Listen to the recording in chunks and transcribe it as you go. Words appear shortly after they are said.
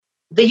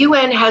the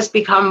UN has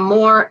become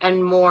more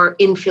and more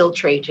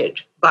infiltrated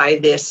by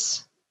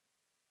this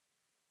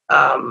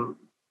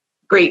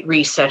Great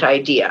Reset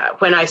idea.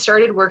 When I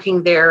started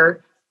working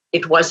there,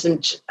 it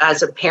wasn't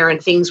as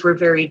apparent. Things were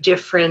very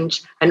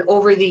different. And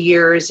over the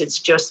years, it's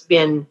just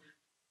been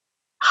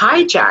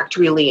hijacked,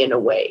 really, in a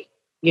way,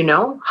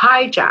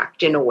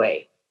 hijacked in a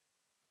way.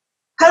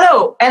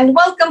 Hello, and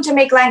welcome to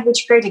Make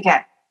Language Great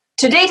Again.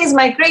 Today it is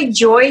my great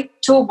joy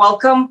to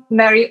welcome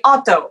Mary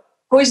Otto,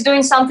 who is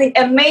doing something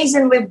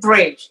amazingly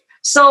brave.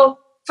 So,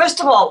 first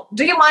of all,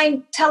 do you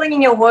mind telling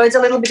in your words a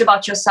little bit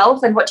about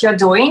yourself and what you're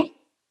doing?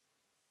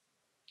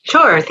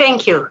 Sure,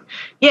 thank you.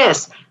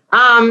 Yes.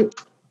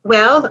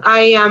 Well,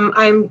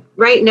 I'm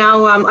right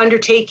now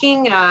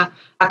undertaking a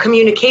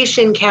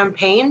communication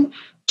campaign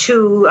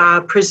to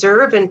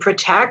preserve and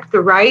protect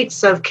the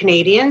rights of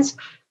Canadians.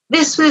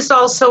 This is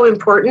also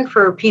important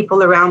for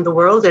people around the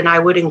world, and I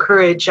would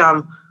encourage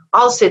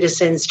all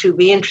citizens to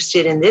be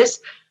interested in this.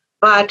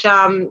 But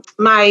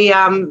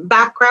my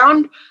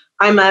background,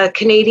 I'm a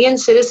Canadian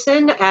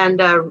citizen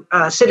and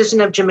a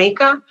citizen of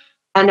Jamaica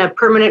and a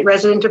permanent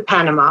resident of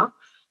Panama.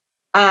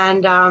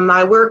 And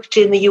I worked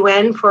in the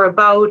UN for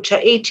about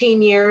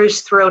 18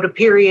 years throughout a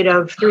period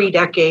of 3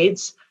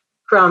 decades,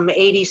 from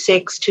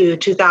 86 to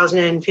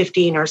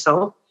 2015 or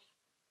so.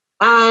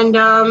 And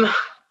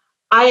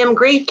I am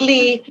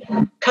greatly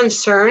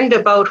concerned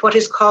about what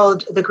is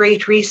called the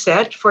Great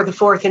Reset for the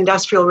Fourth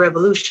Industrial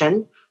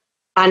Revolution.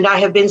 And I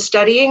have been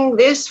studying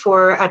this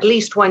for at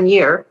least 1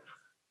 year.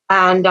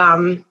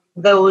 And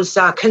those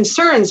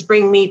concerns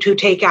bring me to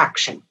take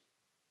action.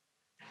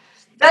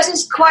 That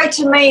is quite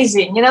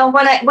amazing. When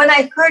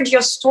I heard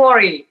your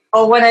story,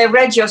 or when I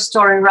read your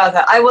story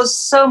rather, I was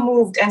so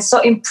moved and so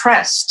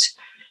impressed,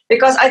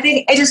 because I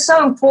think it is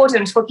so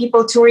important for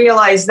people to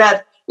realize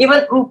that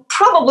even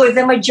probably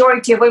the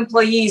majority of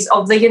employees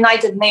of the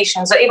United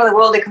Nations or even the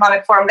World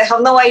Economic Forum, they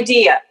have no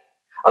idea.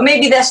 Or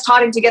maybe they're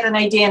starting to get an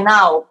idea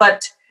now,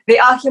 but they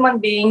are human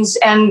beings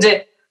and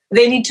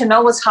they need to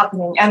know what's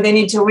happening and they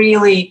need to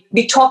really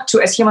be talked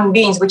to as human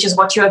beings, which is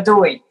what you're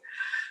doing.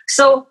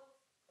 So,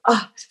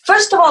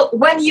 first of all,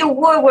 when you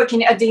were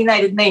working at the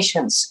United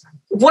Nations,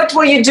 what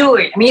were you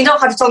doing? I mean, you don't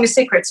have to tell me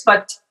secrets,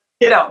 but,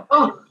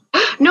 Oh,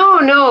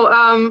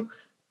 no.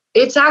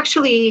 It's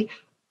actually,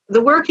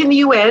 the work in the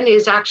UN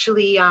is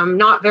actually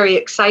not very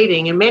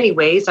exciting in many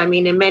ways. I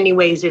mean, in many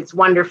ways, it's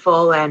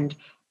wonderful and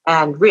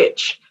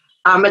rich.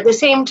 At the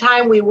same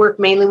time, we work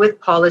mainly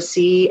with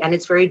policy, and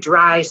it's very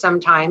dry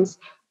sometimes.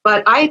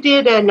 But I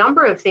did a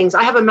number of things.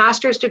 I have a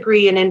master's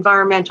degree in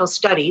environmental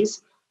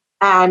studies.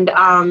 And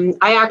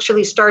I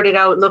actually started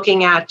out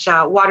looking at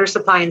water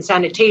supply and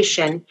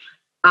sanitation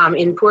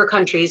in poor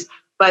countries.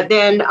 But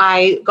then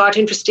I got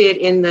interested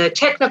in the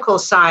technical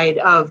side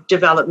of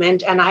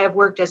development. And I have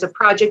worked as a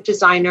project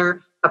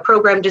designer, a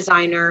program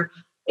designer,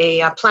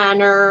 a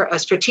planner, a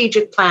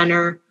strategic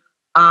planner,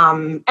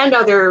 and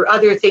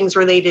other things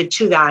related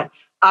to that.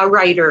 A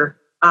writer.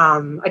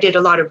 I did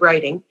a lot of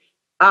writing.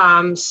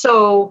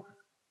 So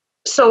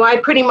I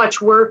pretty much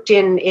worked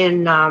in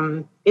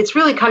it's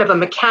really kind of a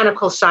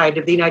mechanical side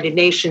of the United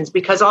Nations,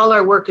 because all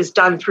our work is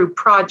done through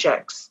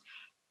projects.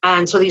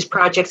 And so these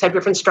projects have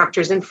different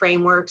structures and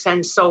frameworks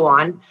and so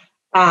on.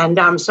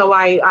 And so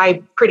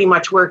I pretty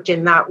much worked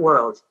in that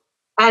world.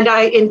 And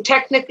in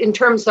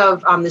terms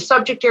of the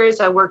subject areas,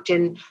 I worked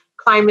in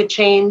climate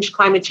change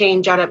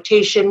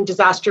adaptation,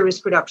 disaster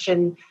risk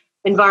reduction,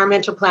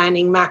 environmental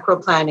planning, macro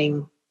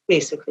planning,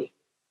 basically.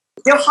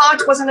 Your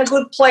heart was in a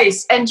good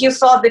place and you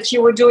thought that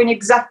you were doing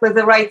exactly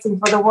the right thing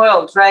for the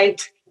world,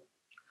 right?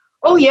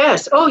 Oh,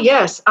 yes.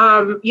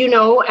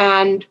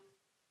 And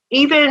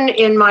even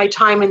in my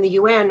time in the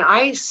UN,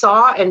 I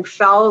saw and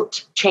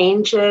felt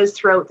changes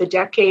throughout the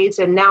decades.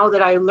 And now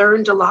that I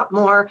learned a lot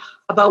more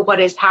about what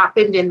has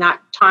happened in that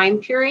time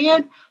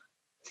period,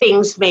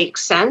 things make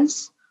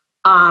sense.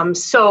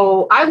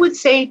 So I would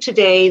say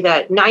today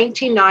that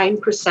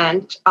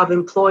 99% of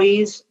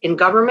employees in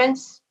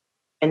governments,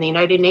 in the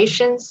United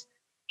Nations,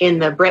 in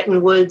the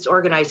Bretton Woods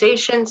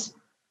organizations,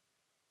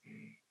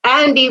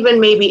 and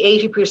even maybe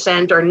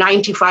 80% or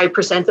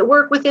 95% that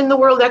work within the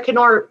World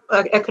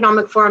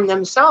Economic Forum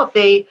themselves,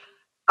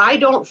 I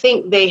don't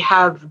think they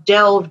have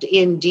delved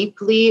in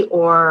deeply,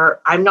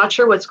 or I'm not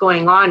sure what's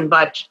going on,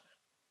 but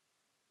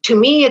to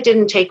me, it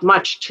didn't take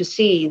much to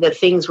see that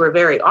things were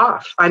very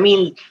off. I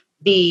mean,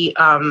 the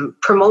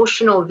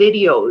promotional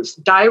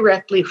videos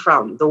directly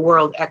from the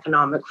World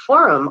Economic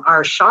Forum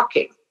are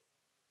shocking.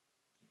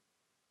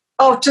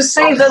 Oh, to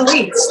say the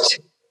least.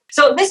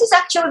 So this is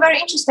actually very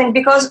interesting,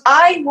 because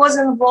I was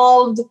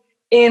involved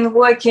in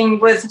working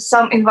with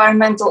some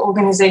environmental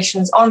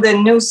organizations on the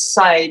news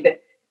side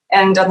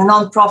and on the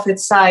nonprofit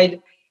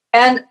side.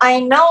 And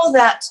I know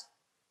that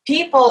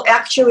people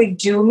actually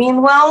do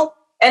mean well.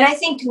 And I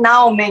think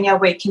now many are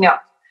waking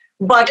up.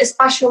 But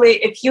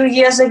especially a few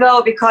years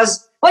ago,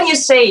 because when you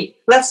say,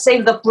 let's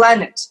save the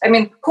planet, I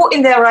mean, who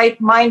in their right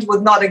mind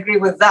would not agree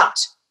with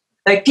that?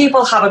 Like,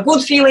 people have a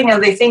good feeling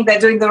and they think they're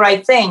doing the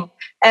right thing.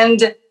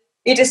 And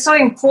it is so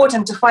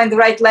important to find the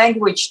right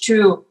language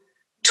to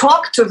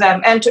talk to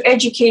them and to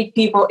educate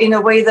people in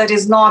a way that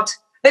is not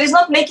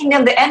making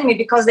them the enemy,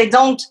 because they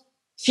don't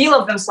feel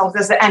of themselves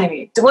as the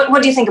enemy.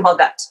 What do you think about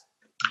that?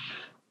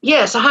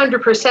 Yes,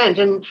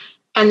 100%.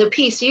 And the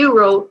piece you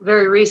wrote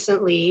very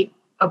recently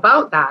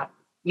about that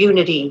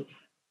unity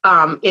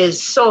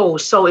is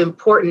so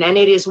important, and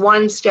it is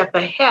one step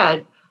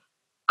ahead.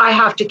 I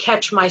have to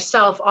catch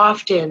myself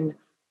often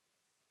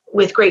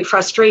with great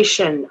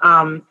frustration.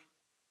 To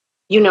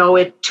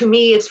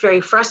me, it's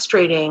very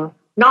frustrating.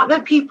 Not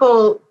that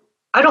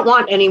I don't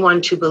want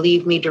anyone to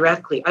believe me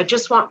directly. I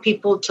just want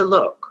people to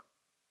look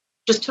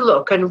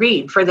and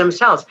read for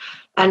themselves.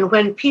 And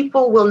when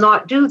people will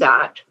not do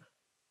that,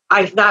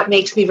 that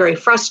makes me very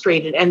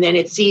frustrated. And then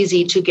it's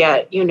easy to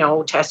get,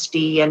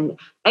 testy and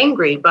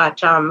angry,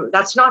 but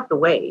that's not the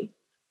way.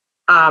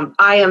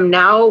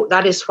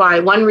 That is why,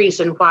 one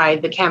reason why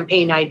the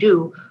campaign I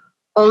do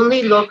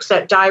only looks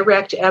at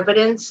direct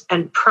evidence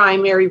and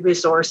primary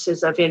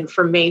resources of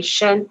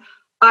information.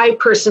 I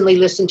personally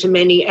listen to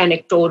many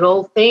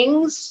anecdotal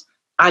things.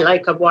 I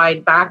like a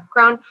wide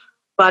background,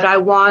 but I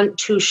want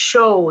to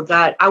show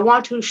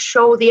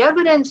the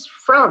evidence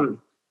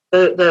from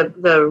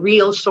the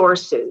real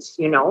sources,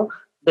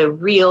 the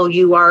real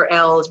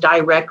URLs,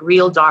 direct,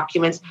 real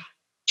documents,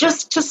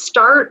 just to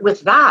start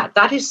with that.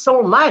 That is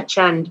so much.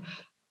 And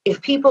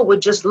if people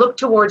would just look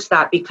towards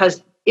that,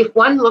 because if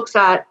one looks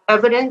at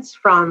evidence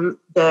from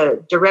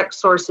the direct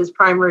sources,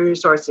 primary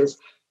resources,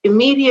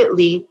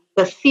 immediately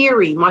the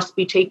theory must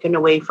be taken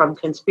away from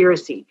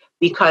conspiracy,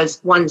 because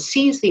one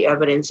sees the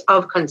evidence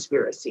of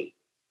conspiracy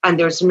and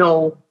there's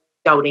no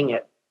doubting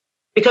it,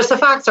 because the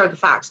facts are the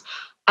facts.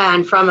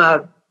 And from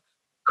a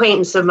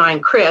acquaintance of mine,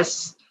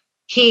 Chris,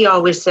 he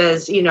always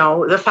says,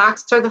 the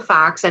facts are the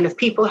facts. And if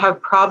people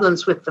have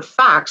problems with the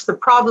facts, the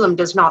problem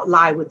does not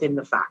lie within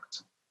the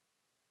facts.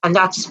 And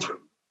that's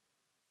true.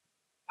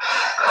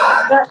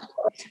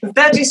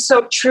 That is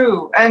so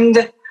true.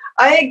 And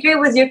I agree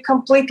with you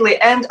completely.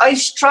 And I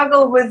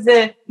struggle with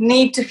the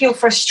need to feel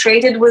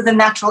frustrated, with the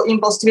natural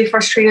impulse to be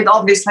frustrated,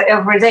 obviously,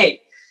 every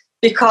day.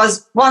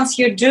 Because once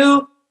you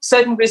do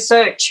certain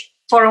research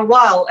for a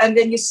while and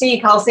then you see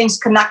how things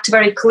connect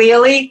very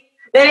clearly,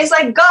 then it's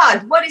like,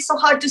 God, what is so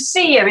hard to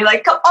see? I mean,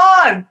 like, come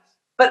on.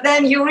 But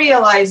then you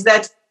realize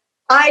that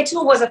I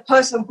too was a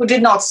person who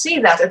did not see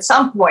that at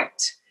some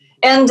point.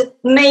 And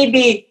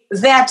maybe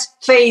that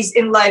phase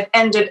in life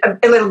ended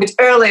a little bit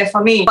earlier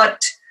for me.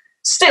 But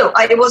still,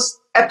 I was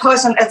a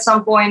person at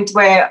some point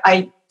where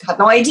I had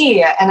no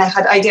idea, and I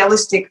had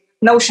idealistic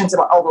notions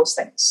about all those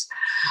things.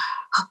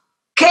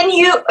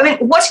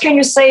 What can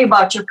you say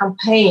about your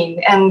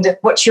campaign and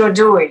what you're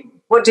doing?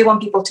 What do you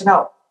want people to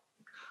know?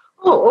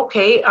 Oh,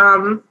 okay.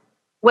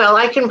 Well,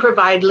 I can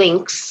provide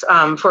links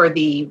for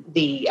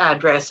the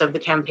address of the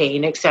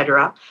campaign,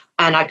 etc.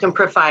 And I can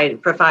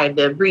provide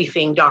the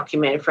briefing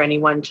document for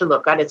anyone to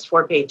look at. It's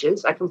 4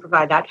 pages. I can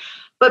provide that.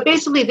 But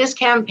basically, this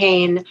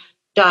campaign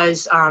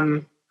does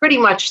pretty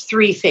much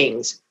 3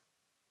 things.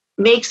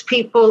 Makes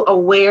people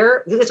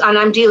aware, and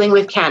I'm dealing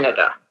with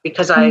Canada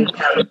because I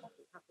have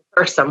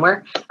or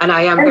somewhere, and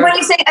I am. And when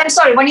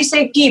you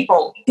say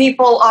people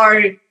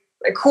are,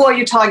 who are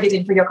you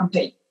targeting for your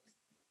campaign?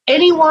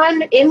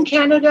 Anyone in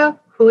Canada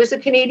who is a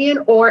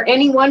Canadian, or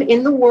anyone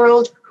in the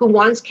world who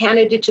wants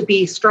Canada to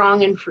be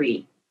strong and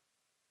free.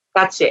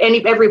 That's it.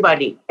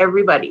 Everybody.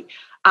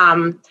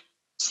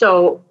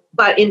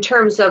 But in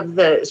terms of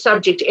the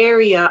subject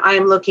area,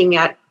 I'm looking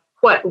at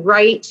what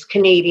rights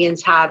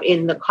Canadians have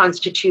in the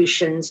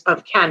constitutions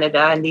of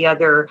Canada and the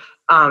other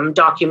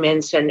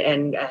documents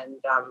and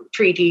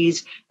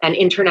treaties and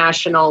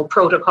international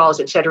protocols,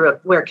 et cetera,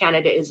 where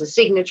Canada is a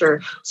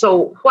signature.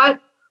 So what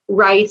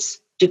rights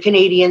do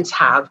Canadians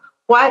have?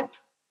 What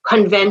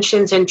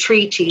conventions and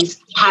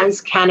treaties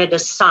has Canada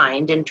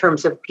signed in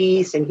terms of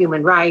peace and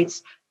human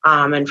rights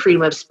and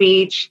freedom of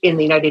speech in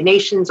the United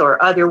Nations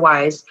or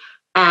otherwise?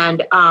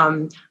 And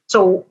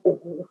so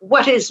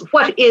what is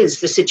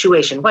the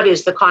situation? What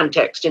is the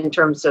context in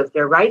terms of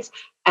their rights?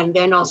 And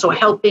then also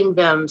helping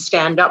them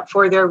stand up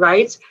for their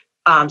rights.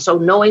 So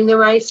knowing the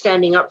rights,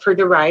 standing up for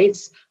the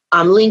rights,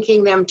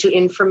 linking them to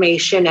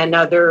information and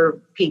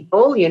other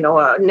people,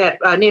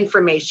 an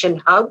information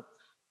hub.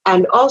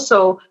 And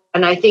also,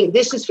 and I think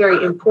this is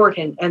very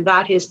important, and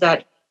that is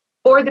that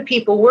for the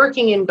people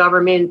working in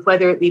government,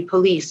 whether it be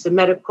police, the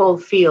medical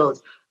field,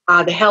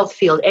 the health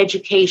field,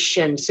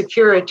 education,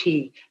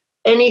 security,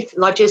 any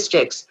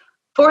logistics,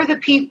 for the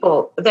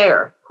people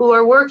there who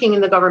are working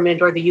in the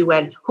government or the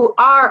UN, who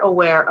are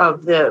aware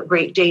of the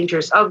great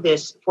dangers of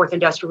this fourth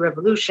industrial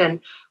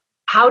revolution,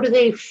 how do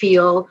they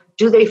feel?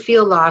 Do they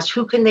feel lost?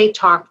 Who can they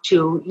talk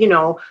to?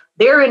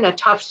 They're in a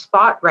tough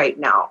spot right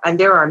now, and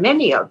there are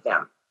many of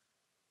them.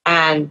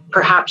 And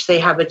perhaps they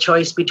have a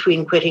choice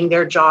between quitting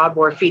their job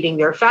or feeding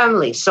their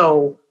family.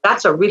 So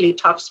that's a really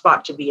tough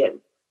spot to be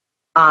in.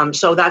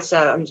 So that's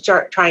I'm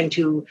trying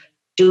to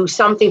do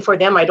something for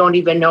them. I don't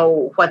even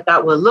know what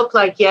that will look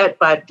like yet,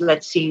 but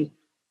let's see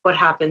what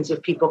happens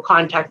if people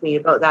contact me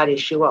about that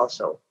issue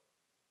also.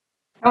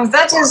 Oh,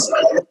 that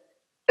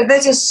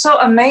is so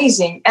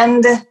amazing.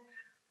 And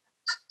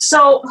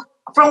so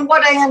from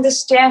what I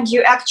understand,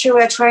 you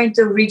actually are trying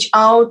to reach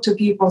out to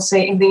people,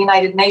 say, in the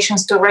United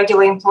Nations, to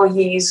regular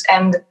employees,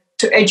 and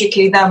to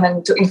educate them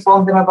and to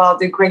inform them about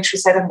the Great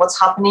Reset and what's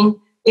happening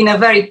in a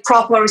very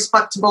proper,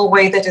 respectable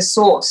way that is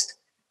sourced.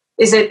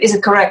 Is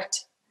it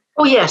correct?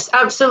 Oh yes,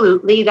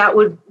 absolutely. That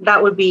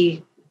would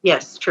be,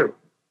 yes, true.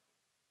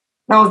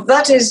 No,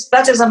 that is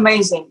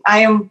amazing.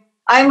 I'm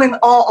in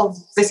awe of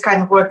this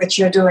kind of work that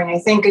you're doing. I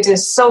think it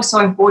is so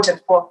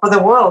important for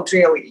the world,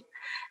 really.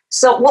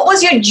 So what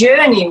was your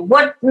journey?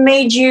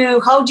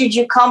 How did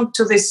you come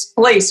to this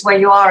place where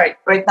you are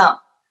right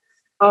now?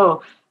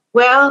 Oh,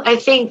 well, I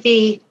think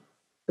the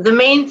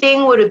main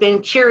thing would have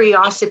been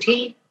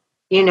curiosity,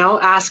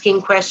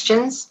 asking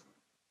questions.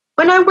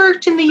 When I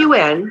worked in the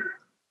UN,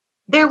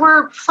 there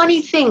were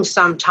funny things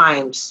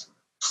sometimes,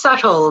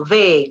 subtle,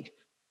 vague,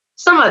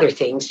 some other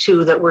things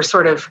too that were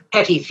sort of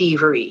petty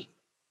thievery,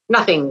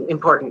 nothing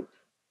important.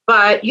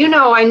 But,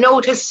 I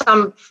noticed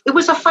it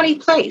was a funny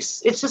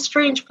place. It's a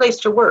strange place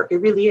to work. It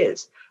really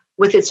is,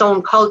 with its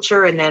own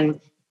culture and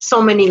then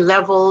so many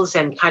levels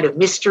and kind of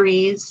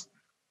mysteries.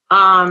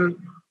 But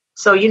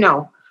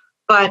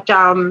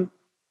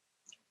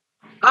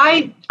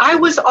I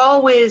was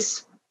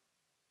always,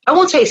 I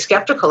won't say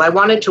skeptical. I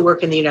wanted to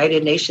work in the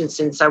United Nations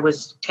since I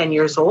was 10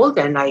 years old,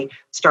 and I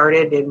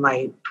started in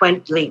my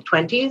late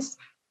 20s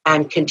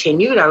and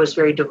continued. I was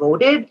very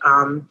devoted.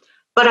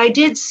 But I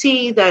did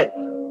see that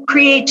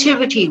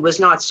creativity was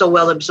not so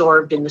well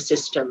absorbed in the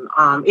system.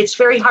 It's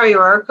very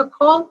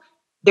hierarchical.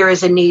 There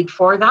is a need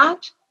for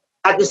that.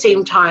 At the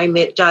same time,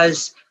 it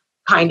does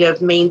kind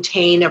of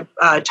maintain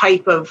a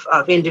type of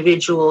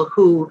individual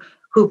who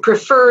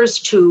prefers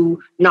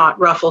to not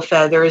ruffle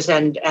feathers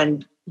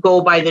and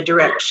go by the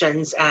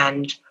directions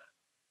and,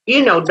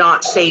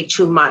 not say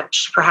too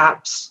much,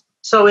 perhaps.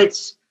 So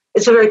it's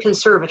a very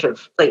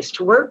conservative place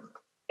to work.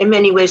 In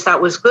many ways,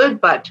 that was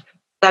good, but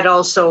that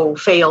also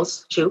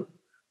fails too.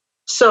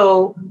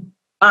 So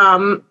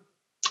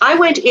I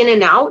went in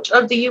and out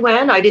of the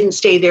UN. I didn't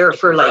stay there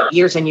for like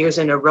years and years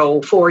in a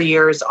row, 4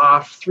 years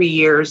off, 3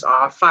 years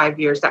off, 5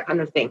 years, that kind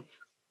of thing.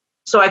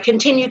 So I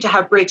continued to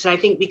have breaks. And I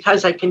think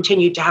because I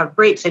continued to have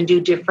breaks and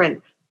do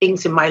different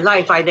things in my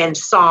life, I then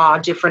saw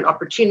different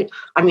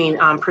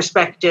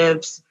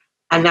perspectives,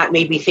 and that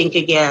made me think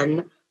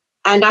again.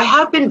 And I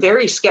have been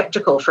very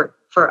skeptical for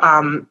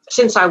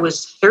since I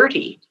was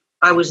 30.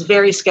 I was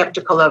very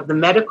skeptical of the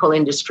medical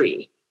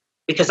industry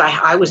because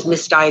I was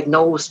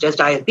misdiagnosed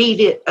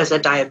as a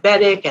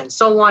diabetic and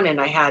so on.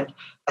 And I had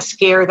a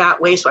scare that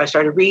way. So I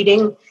started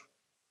reading.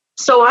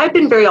 So I've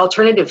been very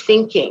alternative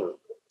thinking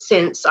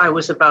since I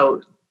was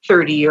about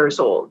 30 years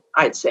old,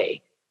 I'd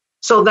say.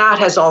 So that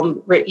has all,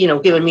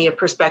 given me a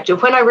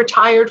perspective. When I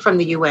retired from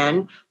the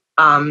UN,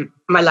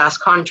 my last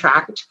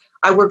contract,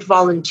 I worked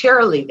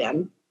voluntarily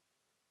then.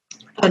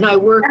 And I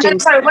worked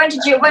sorry, when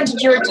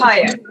did you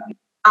retire?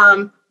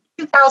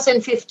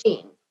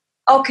 2015.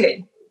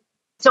 Okay.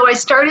 So I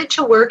started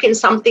to work in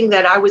something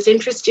that I was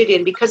interested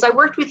in because I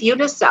worked with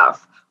UNICEF,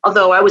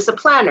 although I was a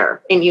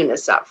planner in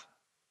UNICEF.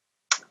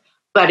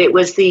 But it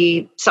was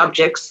the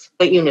subjects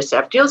that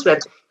UNICEF deals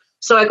with.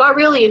 So I got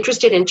really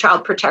interested in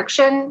child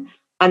protection,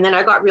 and then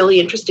I got really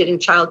interested in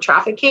child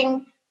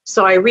trafficking.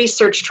 So I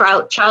researched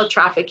child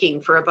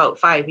trafficking for about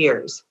 5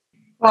 years.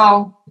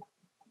 Wow.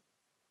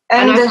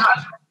 And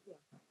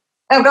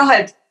go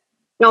ahead.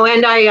 No,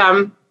 and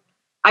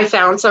I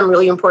found some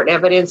really important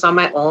evidence on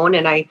my own,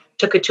 and I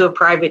took it to a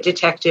private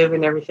detective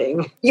and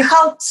everything. You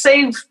helped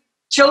save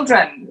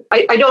children.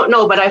 I don't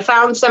know, but I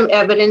found some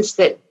evidence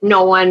that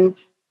no one,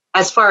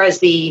 as far as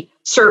the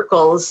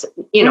circles,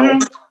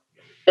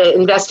 the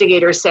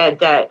investigator said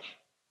that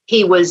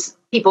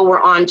people were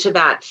onto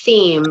that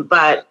theme,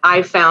 but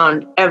I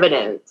found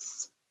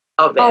evidence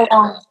of it.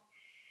 Oh.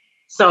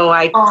 So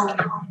I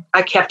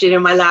kept it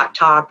in my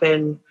laptop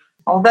and.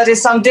 Oh, that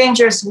is some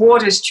dangerous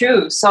waters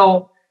too.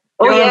 So.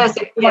 Oh yes,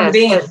 yes,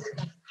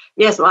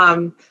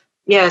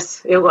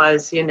 it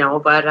was,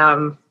 but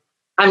I'm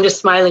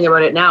just smiling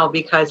about it now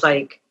because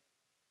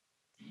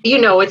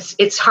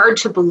it's hard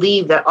to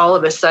believe that all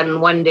of a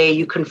sudden one day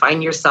you can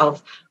find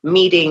yourself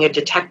meeting a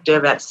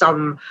detective at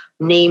some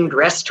named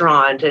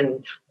restaurant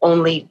and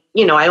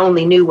I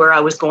only knew where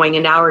I was going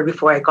an hour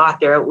before I got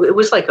there. It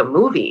was like a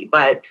movie,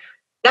 but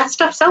that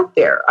stuff's out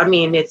there. I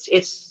mean,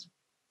 it's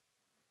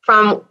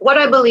from what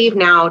I believe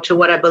now to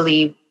what I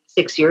believe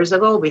 6 years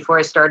ago before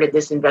I started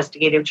this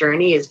investigative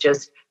journey is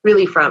just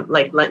really from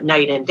like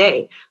night and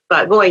day.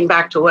 But going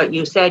back to what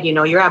you said,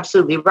 you're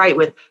absolutely right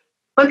with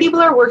when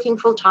people are working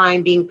full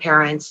time, being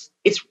parents,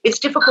 it's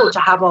difficult to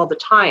have all the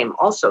time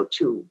also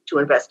to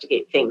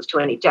investigate things to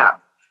any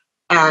depth.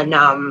 And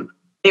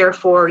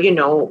therefore,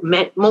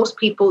 most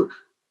people,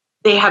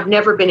 they have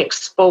never been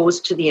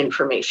exposed to the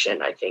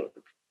information, I think.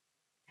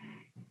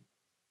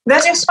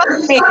 That is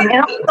fascinating.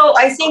 And also,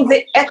 I think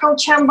the echo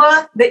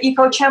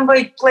chamber,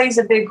 it plays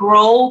a big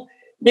role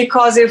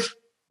because if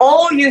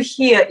all you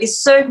hear is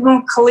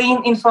certain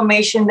clean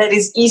information that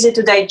is easy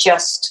to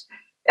digest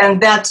and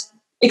that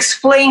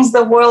explains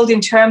the world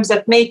in terms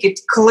that make it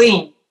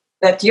clean,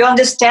 that you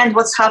understand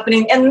what's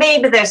happening, and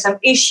maybe there's some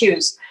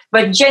issues,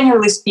 but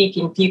generally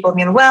speaking, people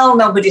mean well,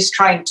 nobody's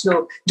trying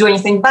to do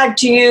anything bad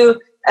to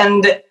you,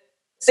 and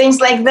things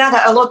like that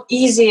are a lot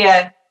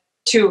easier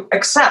to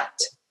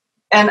accept.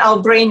 And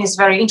our brain is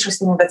very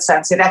interesting in that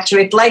sense.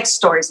 It likes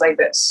stories like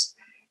this.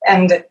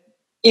 And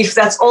if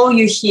that's all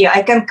you hear,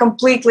 I can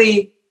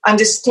completely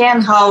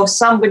understand how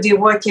somebody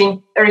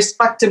working a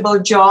respectable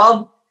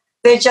job,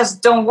 they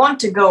just don't want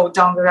to go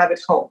down the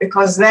rabbit hole,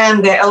 because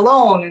then they're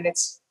alone and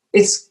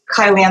it's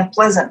highly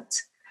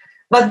unpleasant.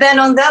 But then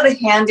on the other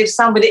hand, if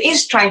somebody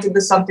is trying to do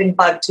something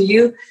bad to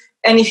you,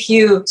 and if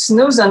you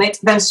snooze on it,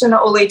 then sooner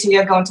or later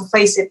you're going to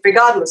face it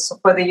regardless of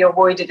whether you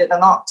avoided it or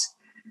not,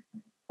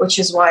 which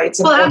is why it's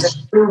important to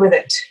deal with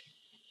it.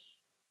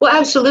 Well,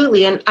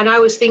 absolutely. And I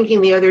was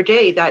thinking the other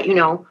day that,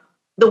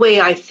 the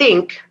way I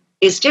think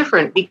is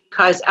different,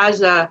 because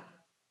I've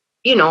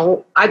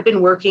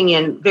been working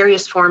in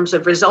various forms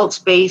of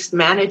results-based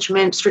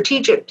management,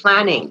 strategic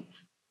planning,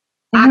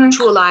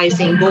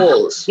 actualizing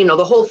goals.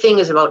 The whole thing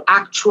is about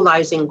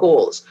actualizing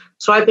goals.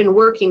 So I've been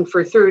working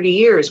for 30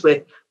 years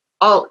with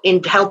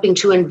helping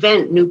to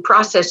invent new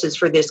processes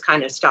for this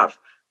kind of stuff,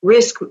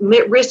 risk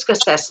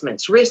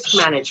assessments, risk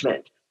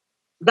management.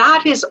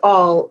 That is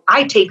all,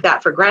 I take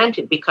that for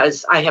granted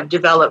because I have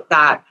developed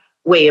that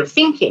way of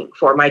thinking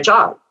for my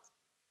job.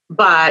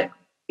 But,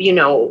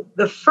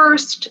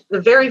 the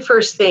very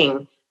first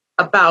thing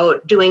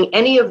about doing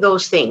any of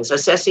those things,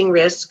 assessing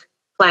risk,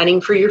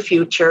 planning for your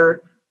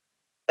future,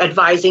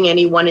 advising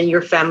anyone in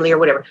your family or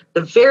whatever,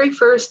 the very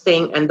first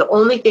thing and the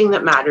only thing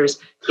that matters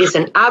is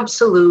an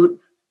absolute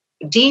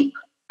deep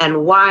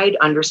and wide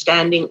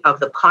understanding of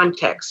the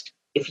context.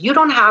 If you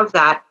don't have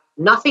that,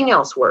 nothing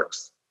else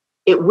works.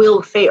 It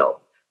will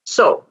fail.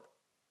 So,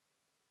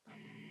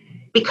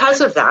 because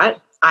of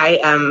that, I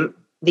am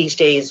these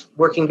days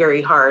working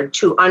very hard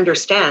to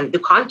understand the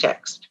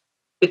context,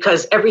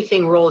 because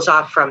everything rolls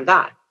off from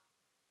that.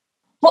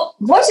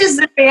 What is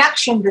the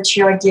reaction that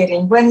you're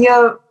getting when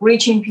you're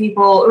reaching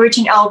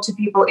out to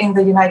people in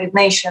the United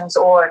Nations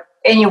or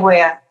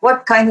anywhere?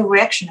 What kind of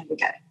reaction are you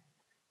getting?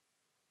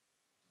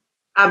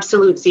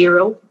 Absolute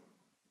zero.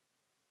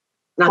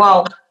 Nothing.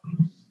 Wow.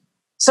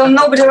 So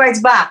nobody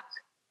writes back?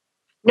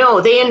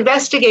 No, they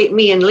investigate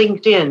me in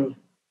LinkedIn.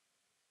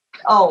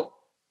 Oh.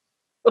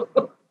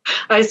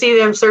 I see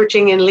them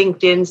searching in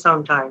LinkedIn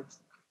sometimes.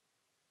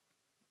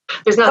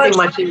 There's nothing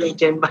much in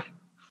LinkedIn,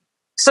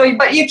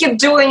 but you keep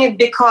doing it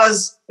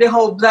because they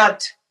hope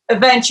that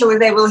eventually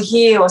they will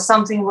hear, or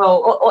something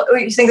will, or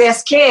you think they're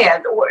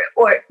scared,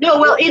 or no.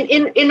 Well,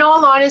 in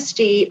all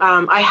honesty,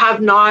 I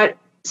have not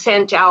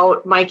sent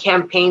out my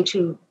campaign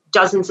to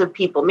dozens of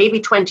people, maybe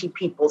 20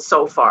 people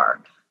so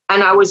far,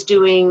 and I was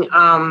doing,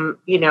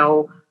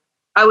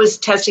 I was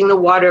testing the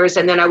waters,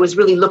 and then I was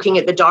really looking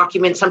at the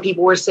document. Some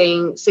people were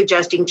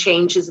suggesting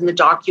changes in the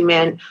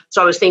document.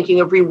 So I was thinking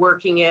of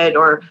reworking it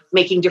or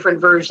making different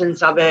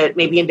versions of it,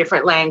 maybe in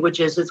different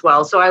languages as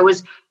well. So I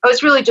was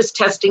really just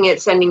testing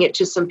it, sending it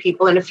to some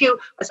people, and I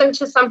sent it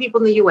to some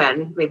people in the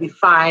UN, maybe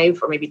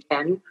 5 or maybe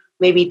 10,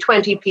 maybe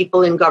 20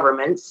 people in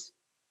governments,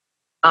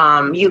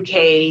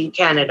 UK,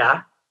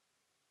 Canada.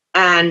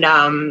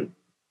 And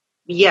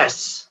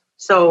yes.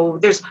 So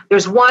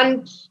there's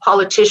one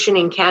politician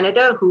in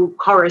Canada who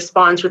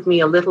corresponds with me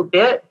a little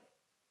bit,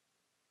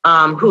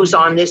 who's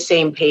on this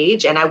same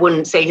page, and I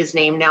wouldn't say his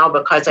name now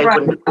because I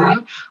wouldn't know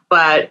him,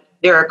 but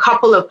there are a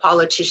couple of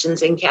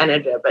politicians in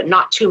Canada, but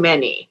not too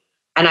many.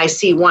 And I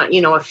see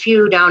a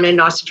few down in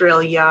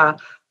Australia,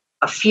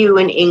 a few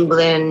in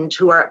England,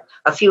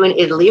 a few in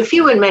Italy, a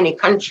few in many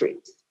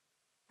countries.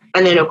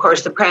 And then, of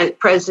course, the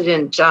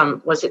president,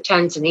 was it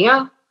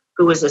Tanzania,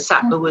 who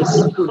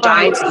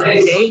died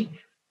today.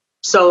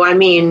 So, I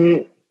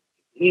mean,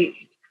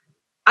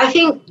 I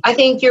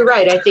think you're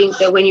right. I think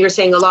that when you're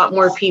saying a lot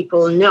more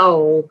people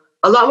know,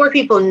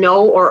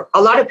 or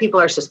a lot of people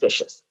are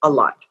suspicious, a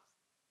lot.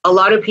 A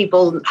lot of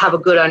people have a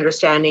good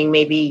understanding,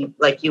 maybe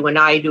like you and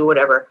I do,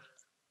 whatever.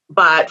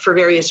 But for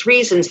various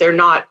reasons, they're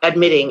not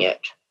admitting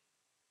it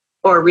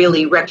or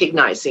really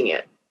recognizing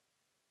it,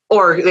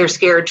 or they're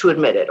scared to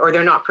admit it, or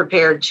they're not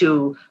prepared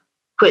to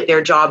quit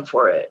their job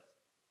for it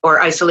or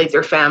isolate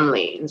their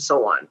family and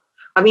so on.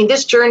 I mean,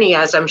 this journey,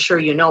 as I'm sure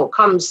you know,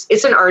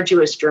 it's an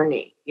arduous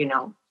journey,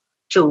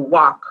 to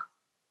walk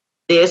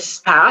this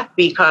path,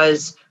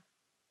 because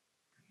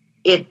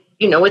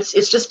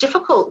it's just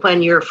difficult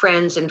when your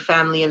friends and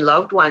family and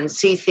loved ones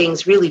see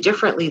things really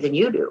differently than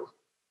you do.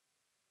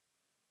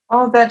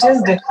 Oh, that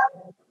is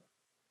difficult.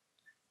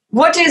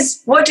 What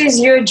is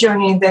your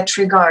journey in that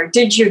regard?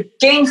 Did you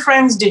gain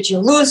friends? Did you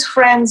lose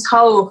friends?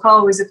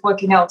 How is it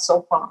working out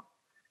so far?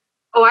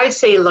 Oh, I'd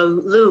say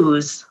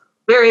lose.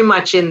 Very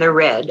much in the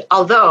red,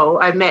 although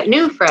I've met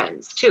new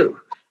friends too.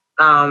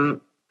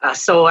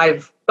 So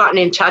I've gotten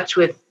in touch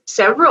with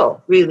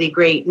several really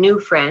great new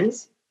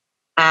friends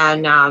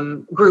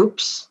and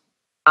groups.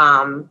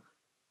 But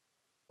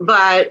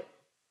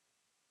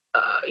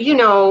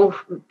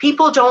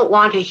people don't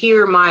want to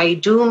hear my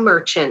doom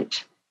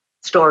merchant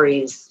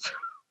stories.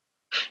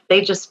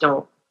 They just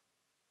don't.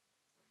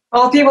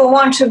 Well, people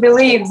want to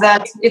believe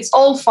that it's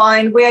all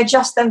fine. We are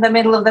just in the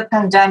middle of the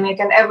pandemic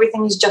and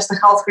everything is just a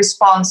health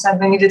response and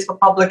we need it for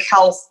public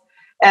health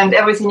and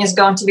everything is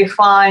going to be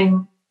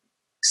fine.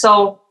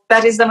 So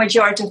that is the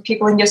majority of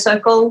people in your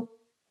circle?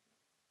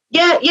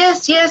 Yeah,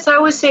 yes, I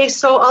would say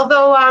so.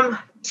 Although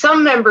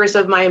some members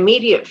of my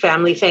immediate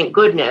family, thank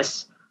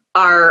goodness,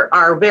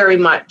 are very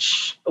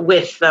much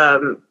with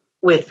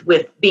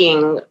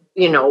being,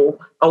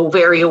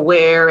 very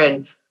aware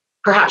and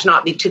perhaps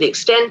not to the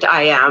extent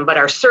I am, but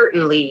are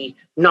certainly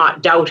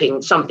not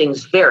doubting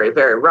something's very,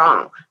 very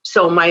wrong.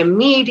 So my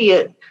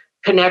immediate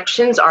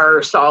connections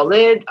are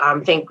solid,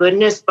 thank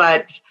goodness,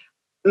 but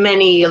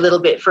many a little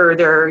bit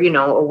further,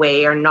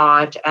 away are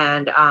not.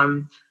 And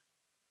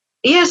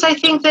yes, I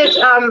think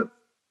that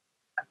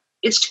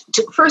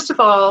first of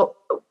all,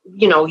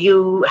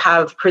 you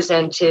have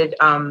presented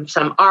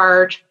some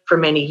art for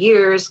many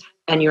years,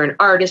 and you're an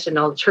artist, an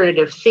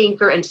alternative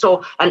thinker. And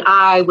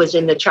I was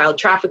in the child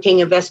trafficking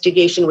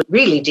investigation,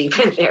 really deep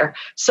in there.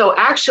 So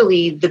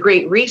actually, the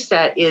Great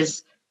Reset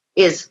is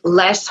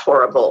less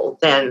horrible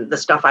than the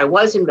stuff I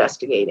was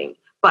investigating,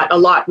 but a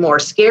lot more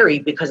scary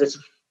because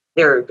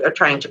they're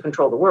trying to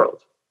control the world.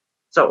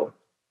 So.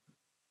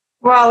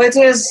 Well,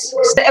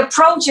 the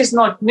approach is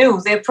not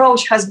new. The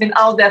approach has been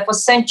out there for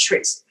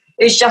centuries.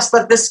 It's just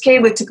that the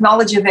scale of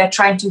technology they're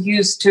trying to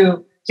use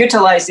to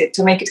utilize it,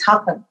 to make it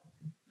happen.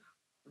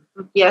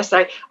 Yes,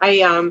 I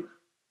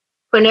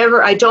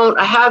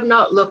have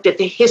not looked at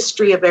the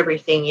history of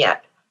everything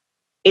yet.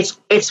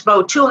 It's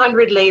about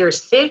 200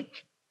 layers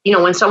thick.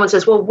 When someone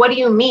says, well, what do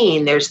you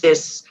mean? There's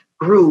this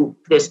group,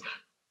 it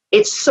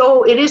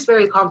is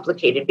very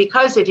complicated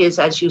because it is,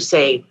 as you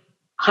say,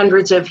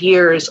 hundreds of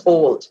years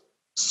old,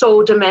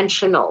 so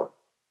dimensional,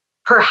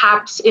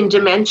 perhaps in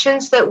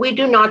dimensions that we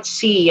do not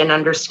see and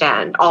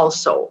understand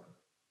also,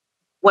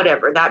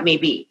 whatever that may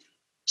be.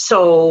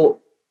 So,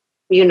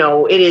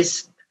 it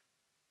is,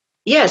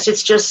 yes,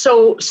 it's just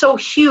so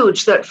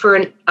huge that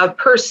for a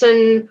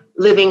person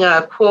living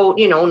a, quote,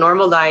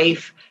 normal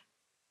life,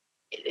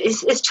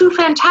 it's too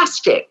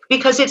fantastic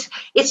because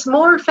it's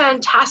more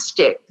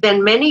fantastic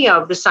than many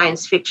of the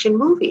science fiction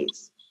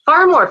movies.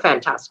 Far more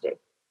fantastic,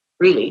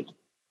 really.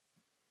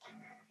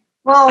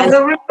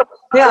 Well,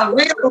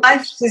 real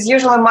life is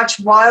usually much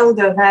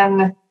wilder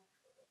than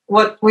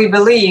what we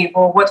believe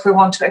or what we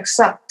want to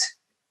accept.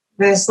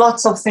 There's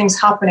lots of things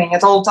happening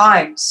at all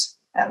times.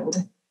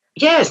 And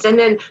yes, and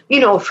then,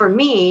 for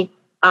me,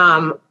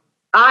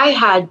 I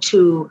had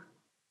to,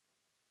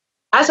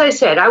 as I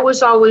said, I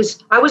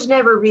was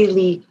never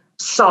really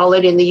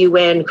solid in the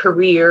UN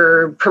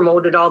career,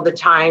 promoted all the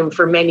time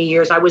for many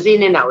years. I was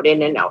in and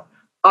out.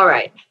 All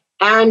right.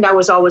 And I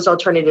was always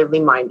alternatively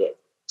minded.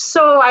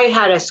 So I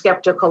had a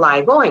skeptical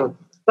eye going.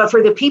 But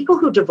for the people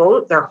who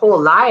devote their whole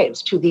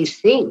lives to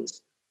these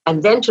things,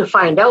 and then to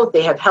find out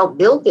they have helped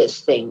build this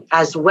thing,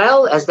 as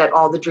well as that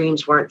all the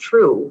dreams weren't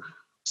true,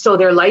 so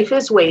their life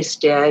is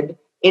wasted.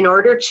 In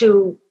order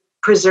to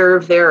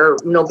preserve their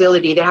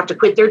nobility, they have to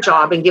quit their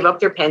job and give up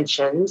their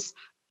pensions,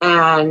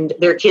 and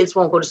their kids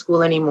won't go to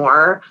school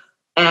anymore,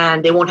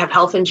 and they won't have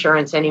health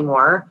insurance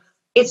anymore.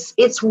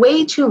 It's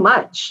way too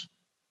much.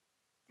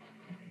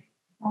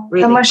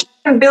 Really. The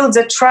machine builds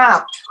a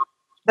trap.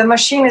 The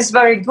machine is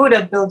very good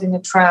at building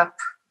a trap.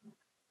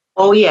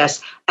 Oh,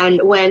 yes.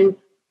 And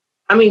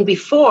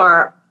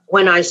before,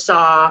 when I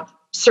saw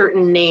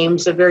certain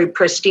names of very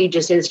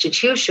prestigious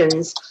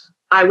institutions,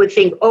 I would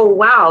think, oh,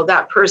 wow,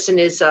 that person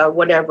is a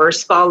whatever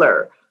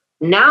scholar.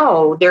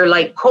 Now they're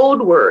like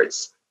code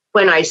words.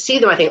 When I see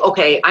them, I think,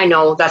 okay, I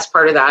know that's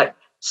part of that.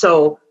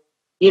 So,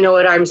 you know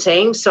what I'm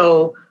saying?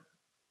 So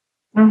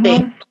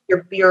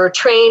you're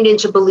trained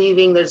into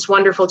believing that it's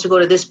wonderful to go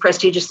to this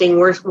prestigious thing,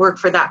 work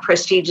for that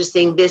prestigious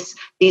thing.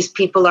 These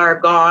people are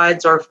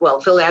gods or,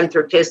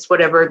 philanthropists,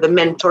 whatever, the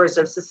mentors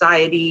of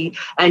society,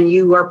 and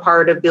you are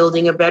part of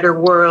building a better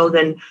world.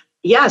 And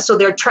yeah, so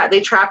they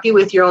trap you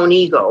with your own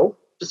ego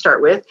to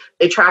start with.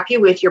 They trap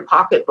you with your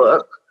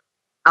pocketbook.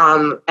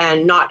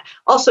 And not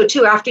also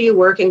too, after you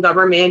work in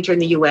government or in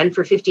the UN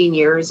for 15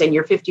 years and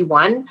you're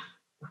 51,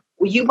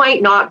 you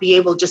might not be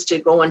able just to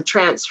go and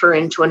transfer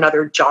into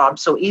another job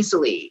so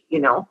easily,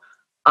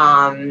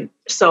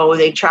 So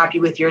they trap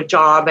you with your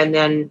job, and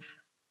then,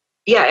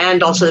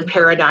 and also the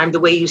paradigm, the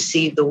way you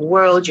see the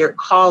world, your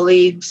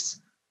colleagues,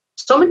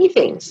 so many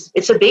things.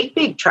 It's a big,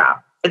 big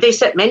trap. They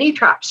set many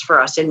traps for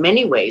us in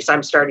many ways,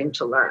 I'm starting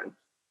to learn.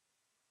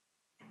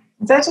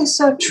 That is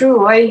so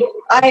true.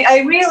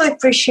 I really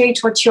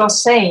appreciate what you're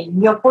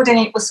saying. You're putting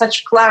it with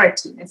such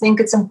clarity. I think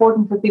it's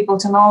important for people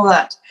to know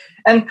that.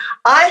 And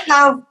I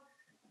have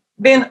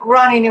been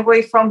running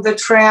away from the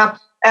trap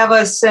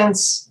ever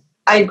since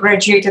I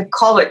graduated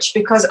college,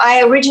 because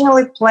I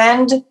originally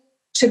planned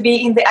to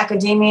be in the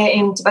academia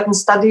in Tibetan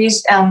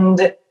studies,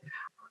 and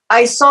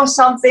I saw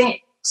something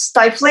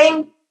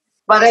stifling,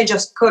 but I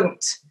just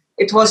couldn't.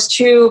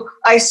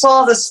 I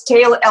saw the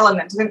stale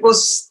element. It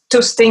was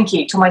too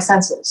stinky to my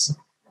senses.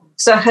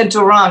 So I had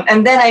to run.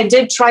 And then I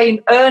did try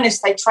in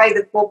earnest. I tried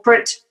the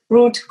corporate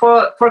route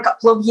for a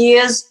couple of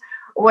years,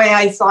 where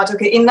I thought,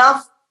 okay,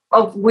 enough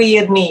of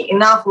weird me,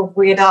 enough of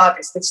weird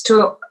artists. It's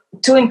too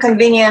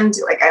inconvenient.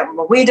 Like, I'm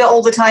a weirdo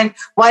all the time.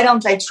 Why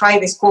don't I try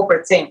this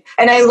corporate thing?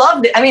 And I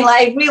loved it. I mean,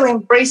 I really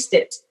embraced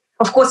it.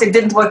 Of course, it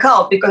didn't work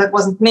out because it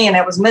wasn't me and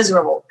I was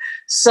miserable.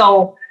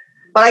 So,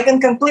 but I can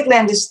completely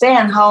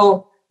understand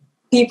how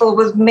people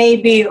with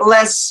maybe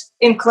less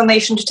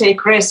inclination to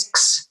take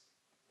risks,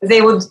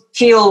 they would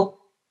feel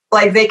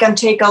like they can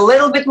take a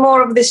little bit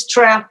more of this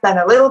trap, then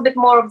a little bit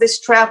more of this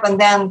trap, and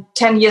then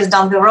 10 years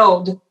down the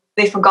road,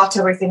 they forgot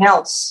everything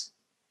else.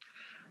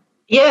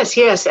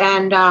 Yes,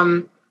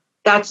 and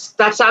that's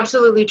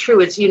absolutely true.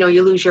 It's,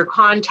 you lose your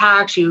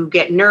contacts, you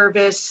get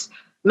nervous.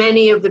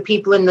 Many of the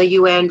people in the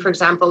UN, for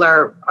example,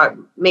 are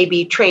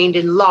maybe trained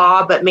in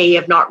law, but may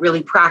have not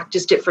really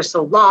practiced it for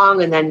so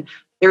long, and then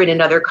they're in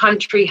another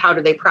country. How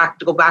do they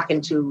go back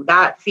into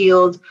that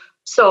field?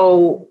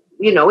 So,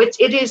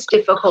 it is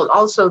difficult.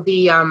 Also,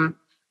 the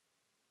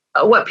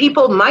what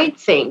people might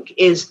think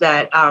is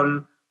that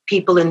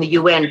people in the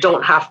UN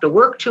don't have to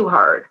work too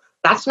hard.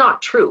 That's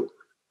not true.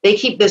 They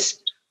keep this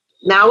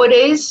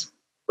nowadays,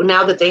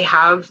 now that they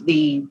have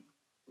the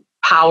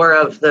power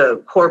of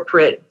the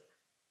corporate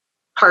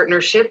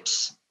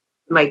partnerships,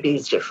 might be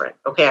different.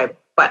 Okay,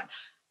 but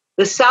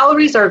the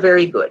salaries are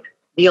very good.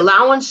 The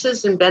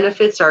allowances and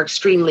benefits are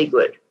extremely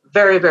good,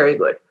 very, very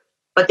good.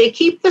 But they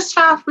keep the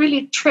staff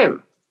really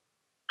trim.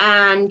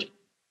 And,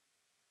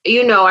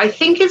 I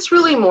think it's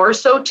really more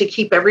so to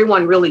keep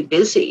everyone really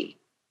busy,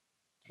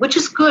 which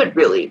is good,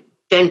 really,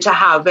 than to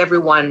have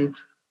everyone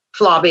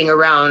flobbing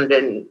around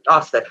and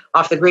off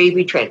the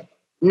gravy train.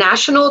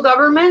 National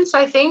governments,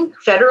 I think,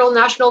 federal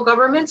national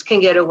governments can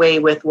get away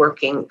with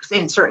working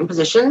in certain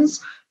positions,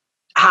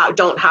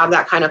 don't have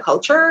that kind of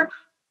culture.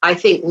 I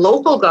think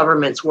local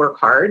governments work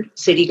hard.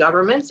 City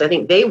governments, I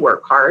think they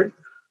work hard.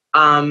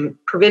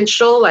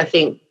 Provincial, I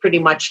think pretty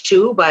much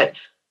too. But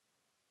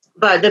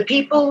the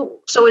people,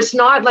 so it's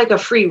not like a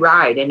free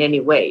ride in any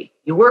way.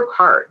 You work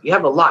hard. You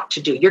have a lot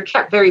to do. You're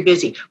kept very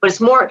busy. But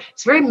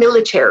it's very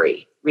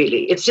military,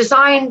 really. It's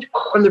designed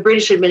from the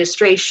British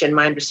administration,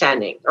 my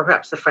understanding, or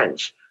perhaps the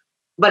French.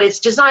 But it's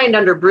designed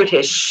under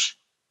British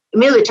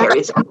military.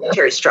 It's a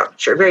military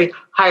structure, very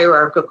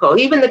hierarchical.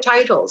 Even the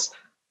titles,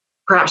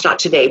 perhaps not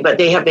today, but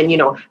they have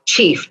been,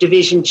 chief,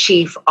 division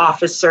chief,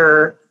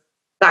 officer,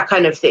 that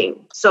kind of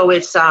thing. So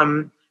it's,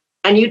 and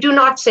you do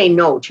not say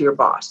no to your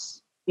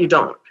boss. You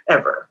don't,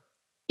 ever.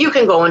 You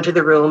can go into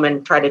the room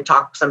and try to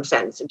talk some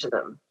sense into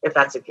them, if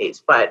that's the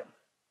case, but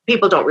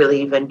people don't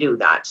really even do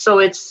that. So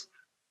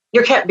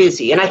you're kept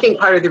busy. And I think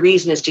part of the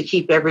reason is to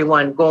keep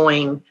everyone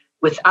going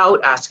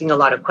without asking a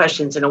lot of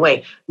questions in a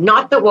way.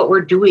 Not that what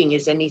we're doing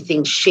is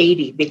anything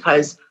shady,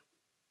 because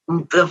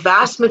the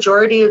vast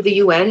majority of the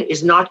UN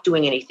is not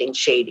doing anything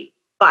shady,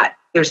 but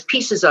there's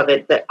pieces of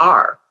it that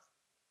are.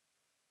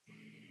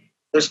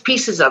 There's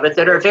pieces of it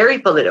that are very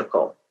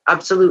political,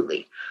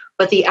 absolutely.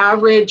 But the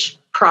average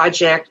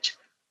project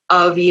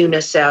of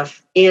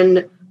UNICEF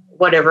in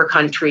whatever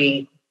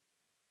country,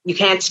 you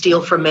can't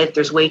steal from it.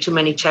 There's way too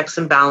many checks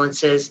and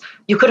balances.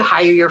 You could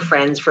hire your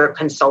friends for a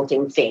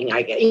consulting thing,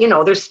 I guess.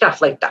 There's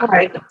stuff like that,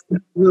 right?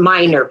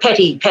 Minor,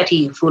 petty,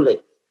 foolish,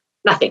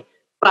 nothing.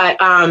 But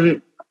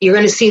you're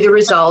going to see the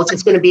results.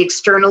 It's going to be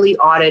externally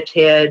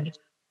audited,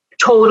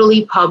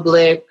 totally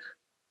public,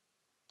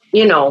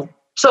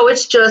 So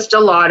it's just a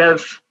lot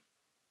of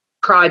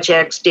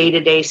projects,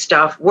 day-to-day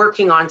stuff,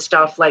 working on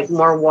stuff like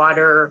more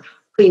water,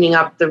 cleaning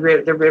up the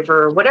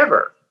river,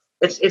 whatever.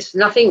 It's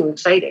nothing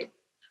exciting.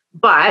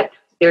 But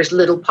there's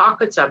little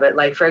pockets of it.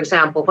 Like, for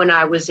example, when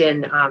I was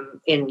in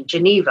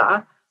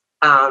Geneva,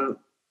 a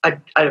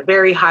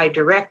very high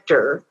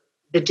director,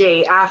 the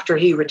day after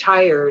he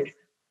retired,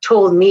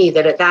 told me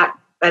that at that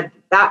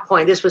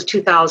point, this was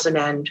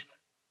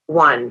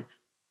 2001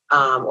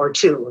 or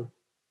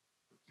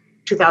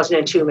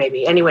 2002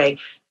 maybe. Anyway,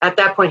 at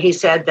that point, he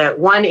said that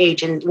one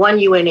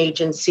UN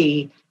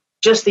agency,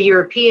 just the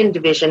European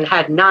division,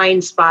 had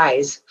 9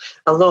 spies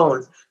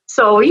alone.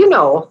 So,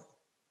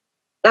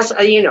 that's,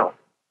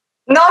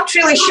 Not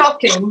really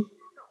shocking.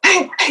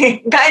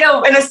 Kind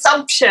of an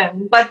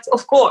assumption, but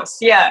of course,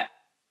 yeah.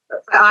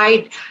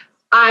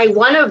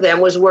 One of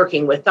them was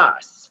working with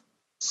us.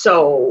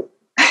 So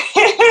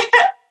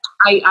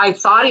I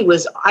thought I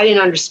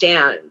didn't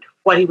understand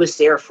what he was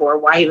there for,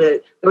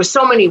 there were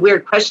so many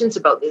weird questions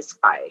about this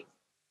guy.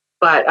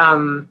 But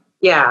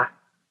yeah.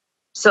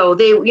 So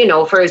they,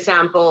 for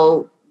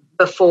example,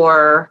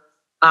 before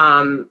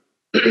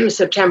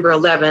September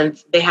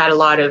 11th, they had a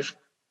lot of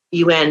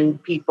UN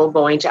people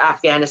going to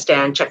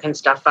Afghanistan, checking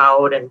stuff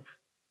out, and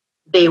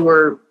they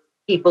were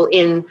people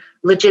in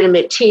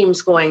legitimate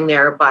teams going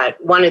there,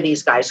 but one of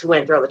these guys who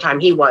went there all the time,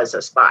 he was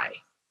a spy.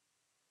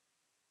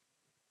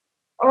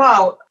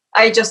 Wow,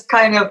 I just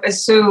kind of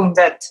assume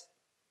that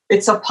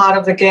it's a part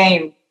of the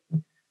game.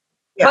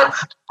 Yeah,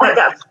 but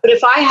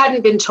if I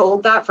hadn't been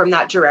told that from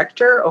that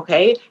director,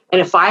 okay, and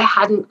if I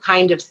hadn't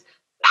kind of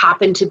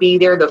happened to be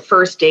there the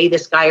first day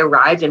this guy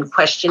arrived and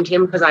questioned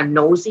him because I'm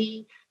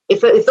nosy,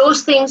 if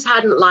those things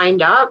hadn't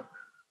lined up,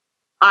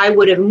 I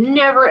would have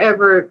never,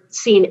 ever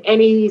seen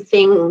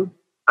anything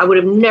I would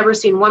have never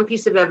seen one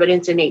piece of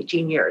evidence in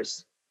 18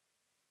 years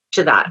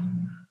to that.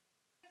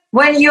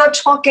 When you're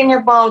talking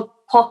about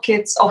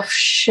pockets of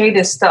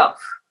shady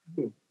stuff,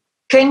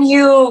 can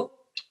you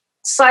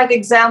cite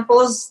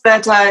examples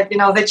that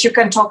that you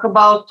can talk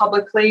about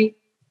publicly?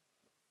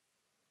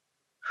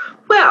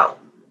 Well,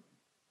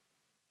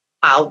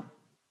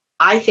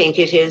 I think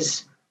it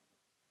is.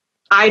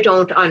 I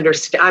don't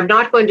understand. I'm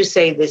not going to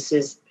say this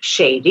is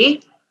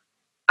shady.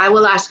 I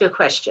will ask a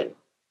question.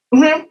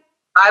 Mm-hmm.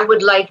 I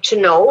would like to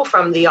know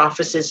from the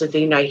offices of the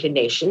United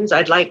Nations,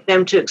 I'd like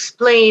them to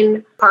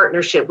explain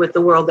partnership with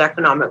the World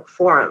Economic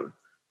Forum.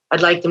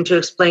 I'd like them to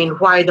explain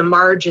why the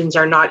margins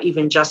are not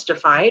even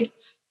justified,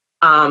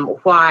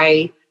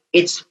 why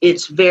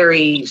it's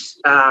very,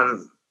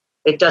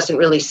 it doesn't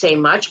really say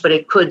much, but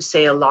it could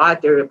say a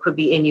lot. There could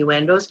be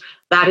innuendos.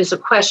 That is a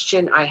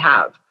question I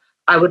have.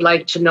 I would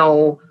like to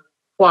know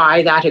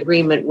why that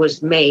agreement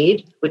was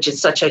made, which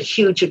is such a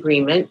huge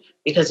agreement,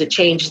 because it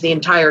changed the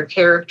entire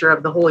character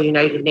of the whole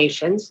United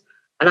Nations.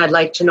 And I'd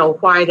like to know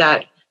why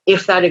that,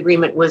 if that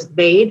agreement was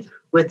made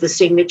with the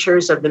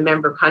signatures of the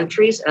member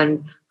countries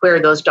and where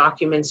those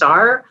documents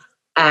are.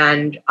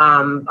 And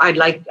I'd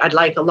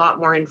like a lot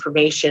more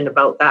information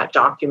about that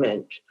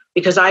document,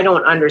 because I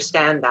don't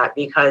understand that,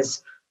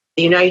 because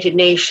the United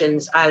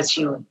Nations, as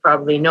you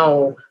probably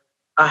know,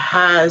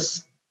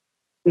 has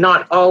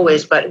not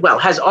always, but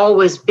has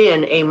always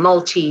been a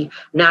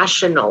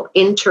multinational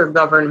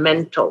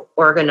intergovernmental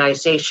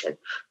organization,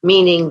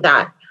 meaning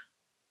that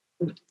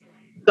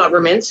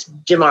governments,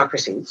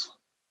 democracies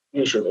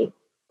usually,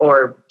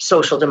 or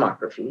social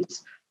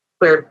democracies,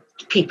 where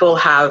people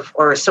have,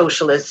 or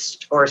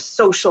socialist or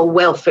social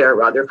welfare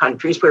rather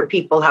countries where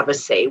people have a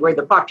say, where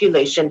the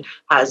population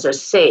has a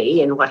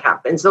say in what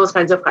happens. Those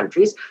kinds of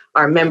countries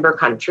are member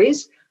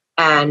countries,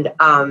 and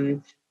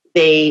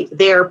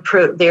their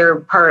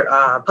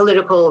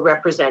political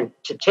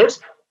representatives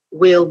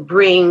will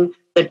bring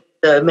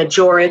the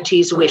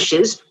majority's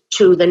wishes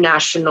to the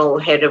national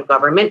head of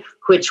government,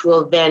 which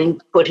will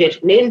then put it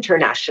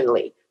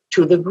internationally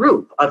to the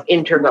group of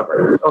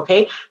intergovernment.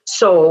 Okay,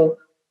 so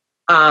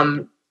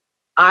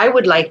I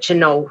would like to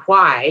know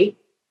why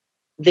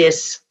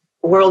this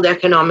World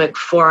Economic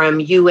Forum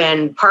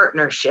UN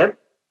partnership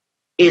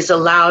is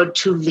allowed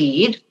to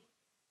lead,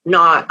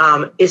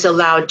 is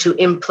allowed to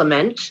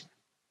implement,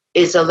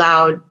 is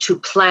allowed to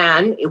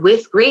plan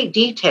with great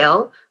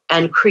detail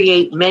and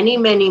create many,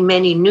 many,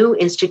 many new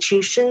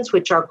institutions,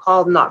 which are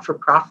called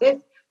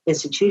not-for-profit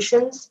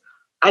institutions.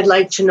 I'd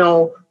like to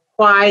know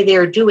why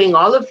they're doing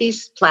all of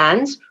these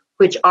plans,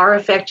 which are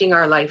affecting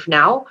our life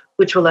now,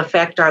 which will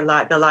affect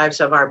the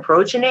lives of our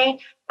progeny,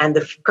 and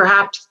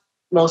perhaps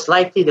most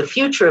likely the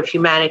future of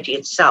humanity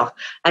itself.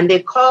 And they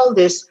call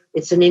this,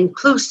 it's an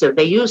inclusive,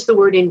 they use the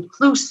word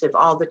inclusive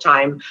all the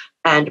time,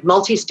 and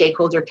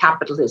multi-stakeholder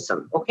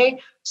capitalism, okay?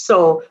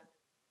 So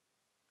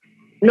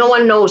no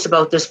one knows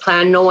about this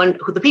plan.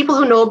 The people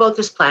who know about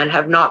this plan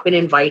have not been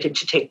invited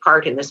to take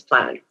part in this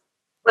plan.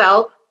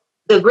 Well,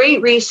 the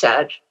Great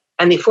Reset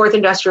and the Fourth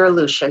Industrial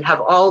Revolution have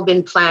all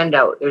been planned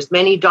out. There's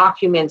many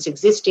documents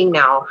existing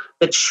now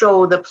that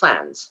show the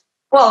plans.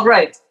 Well,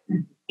 right.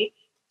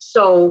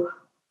 So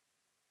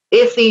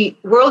if the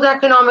World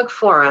Economic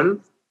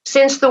Forum,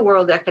 since the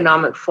World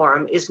Economic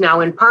Forum is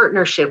now in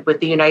partnership with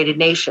the United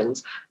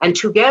Nations, and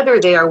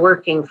together they are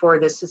working for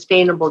the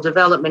Sustainable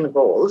Development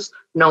Goals,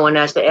 known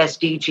as the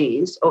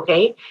SDGs,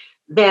 okay,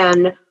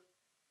 then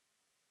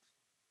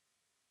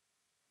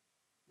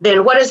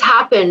what has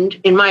happened,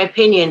 in my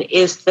opinion,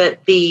 is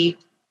that the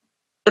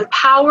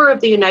power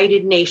of the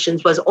United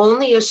Nations was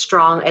only as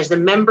strong as the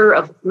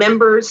member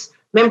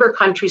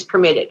countries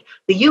permitted.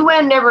 The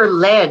UN never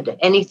led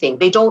anything.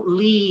 They don't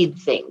lead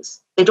things.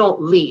 They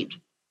don't lead.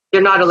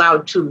 They're not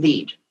allowed to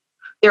lead.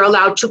 They're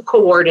allowed to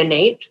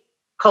coordinate,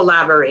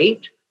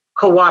 collaborate,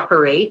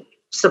 cooperate,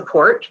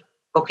 support,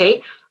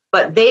 okay?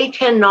 But they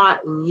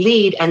cannot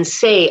lead and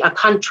say a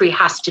country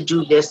has to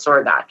do this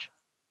or that.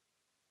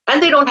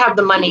 And they don't have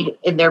the money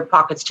in their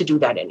pockets to do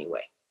that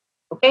anyway,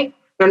 okay?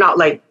 They're not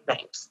like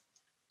banks.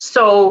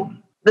 So,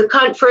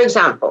 for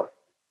example,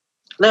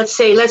 let's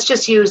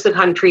just use the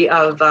country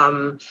of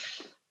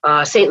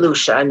St.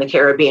 Lucia in the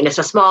Caribbean. It's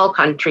a small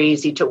country,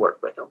 easy to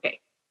work with, okay?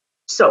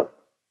 So,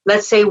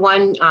 let's say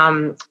one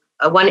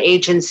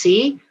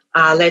agency,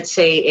 let's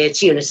say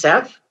it's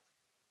UNICEF.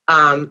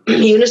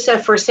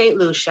 UNICEF for St.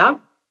 Lucia,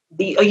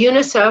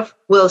 UNICEF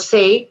will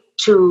say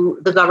to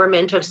the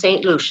government of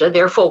St. Lucia,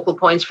 their focal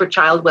points for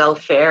child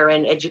welfare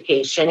and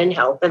education and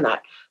health and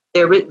that.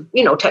 They're,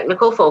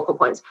 technical focal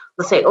points.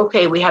 They'll say,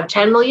 okay, we have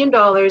 $10 million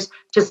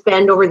to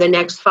spend over the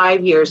next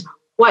 5 years.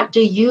 What do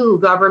you,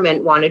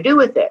 government, want to do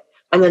with it?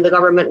 And then the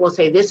government will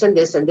say this and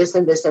this and this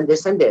and this and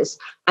this and this.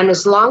 And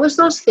as long as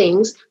those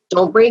things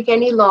don't break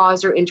any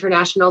laws or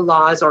international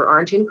laws or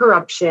aren't in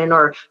corruption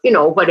or,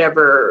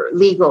 whatever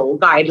legal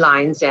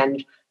guidelines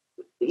and,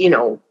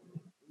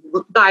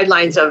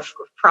 guidelines of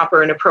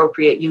proper and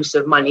appropriate use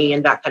of money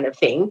and that kind of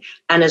thing.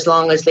 And as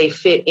long as they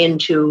fit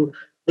into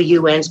the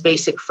UN's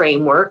basic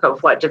framework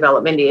of what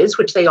development is,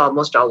 which they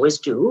almost always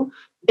do,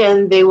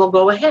 then they will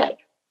go ahead.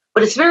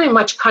 but it's very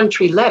much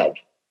country-led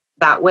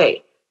that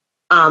way.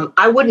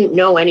 I wouldn't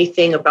know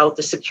anything about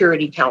the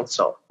Security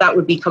Council. That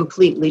would be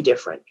completely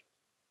different.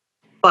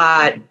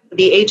 But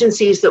the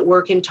agencies that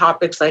work in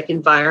topics like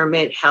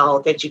environment,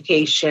 health,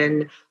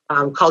 education,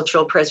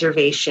 cultural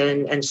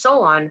preservation, and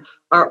so on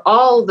are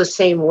all the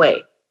same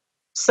way.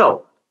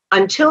 So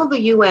until the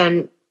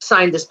UN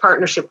signed this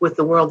partnership with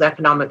the World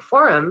Economic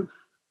Forum,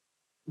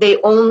 they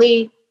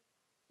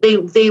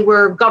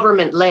were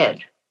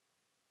government-led,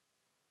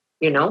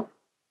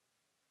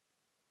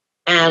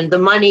 and the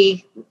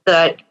money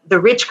that the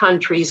rich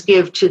countries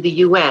give to the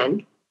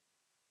UN,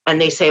 and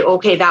they say,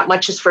 okay, that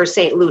much is for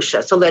St.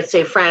 Lucia. So let's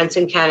say France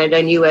and Canada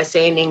and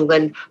USA and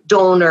England,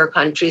 donor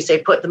countries, they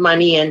put the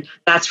money in,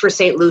 that's for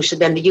St. Lucia,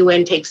 then the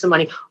UN takes the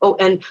money. Oh,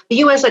 and the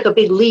UN is like a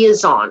big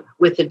liaison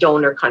with the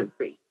donor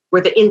country.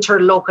 We're the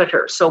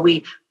interlocutor. So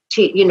we,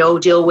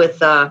 deal with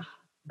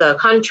the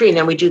country, and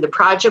then we do the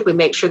project. We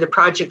make sure the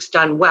project's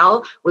done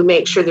well. We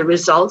make sure the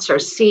results are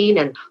seen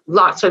and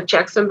lots of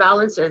checks and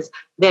balances.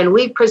 Then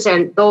we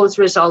present those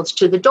results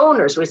to the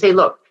donors. We say,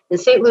 look, in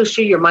St.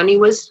 Lucia, your money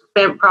was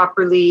spent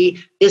properly.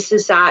 This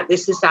is that,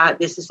 this is that,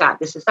 this is that,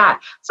 this is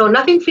that. So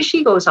nothing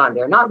fishy goes on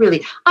there, not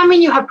really. I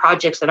mean, you have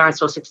projects that aren't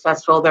so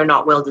successful. They're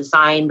not well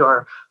designed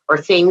or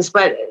things,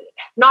 but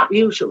not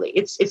usually.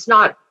 That's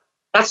not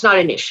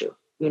an issue.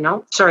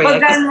 Sorry. But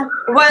then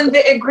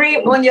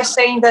when you're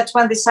saying that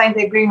when they signed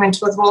the agreement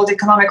with World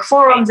Economic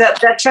Forum,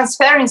 that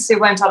transparency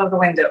went out of the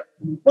window.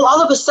 Well,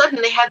 all of a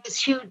sudden they had this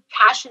huge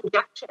cash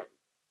injection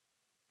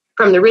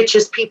from the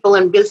richest people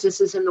and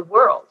businesses in the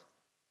world.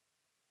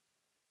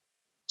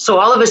 So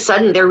all of a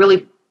sudden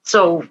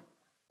so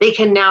they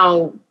can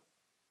now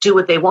do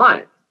what they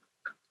want,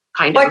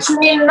 kind of. But you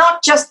mean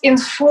not just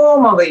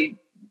informally?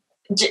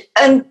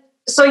 And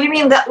so you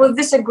mean that with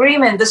this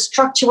agreement, the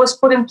structure was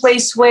put in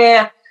place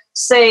where,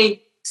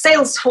 say,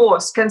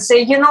 Salesforce can say,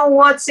 you know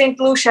what, St.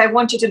 Lucia, I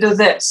want you to do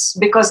this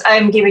because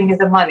I'm giving you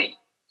the money.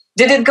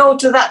 Did it go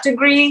to that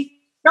degree?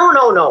 No.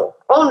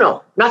 Oh,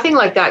 no, nothing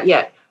like that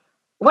yet.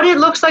 What it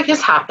looks like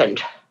has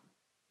happened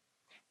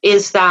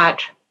is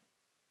that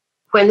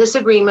when this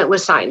agreement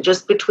was signed,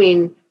 just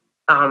between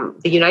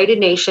the United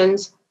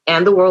Nations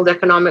and the World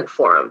Economic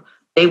Forum,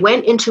 they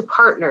went into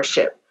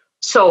partnership.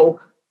 So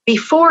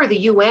before the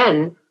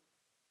UN,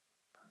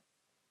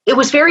 it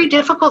was very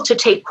difficult to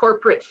take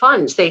corporate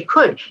funds. They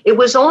could. It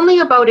was only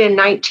about in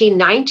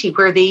 1990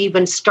 where they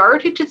even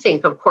started to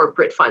think of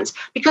corporate funds,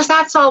 because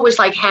that's always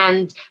like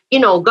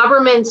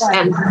governments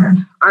and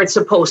aren't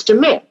supposed to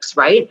mix,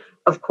 right?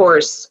 Of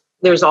course,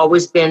 there's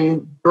always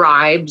been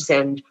bribes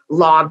and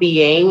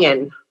lobbying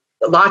and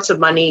lots of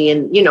money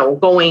and,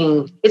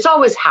 it's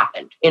always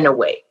happened in a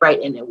way, right?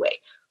 In a way.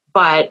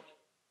 But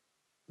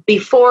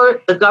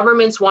before, the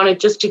governments wanted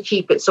just to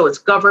keep it so it's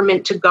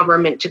government to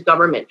government to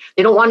government.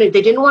 They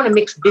didn't want to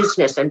mix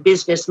business and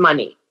business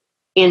money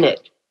in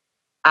it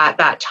at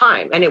that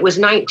time. And it was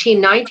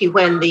 1990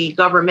 when the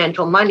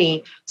governmental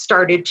money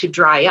started to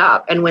dry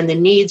up, and when the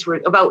needs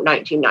were about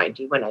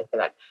 1990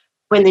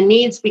 when the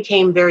needs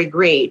became very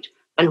great,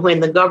 and when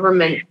the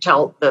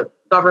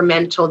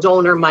governmental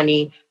donor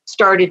money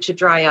started to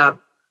dry up,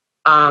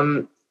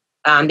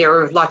 there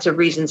were lots of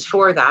reasons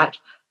for that.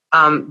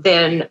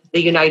 Then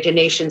the United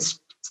Nations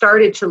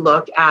started to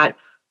look at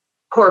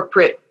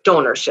corporate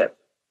donorship.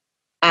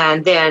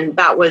 And then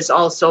that was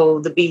also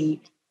the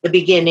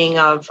beginning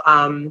of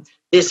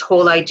this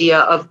whole idea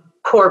of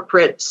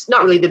corporates,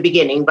 not really the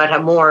beginning, but a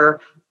more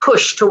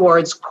push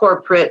towards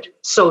corporate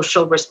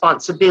social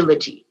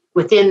responsibility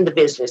within the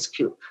business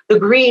queue, the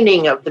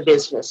greening of the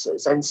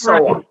businesses and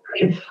so on,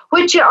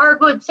 which are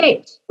good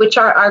things,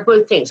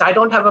 I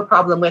don't have a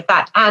problem with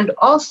that. And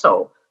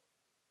also,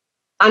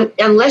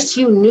 unless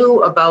you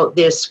knew about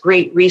this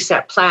Great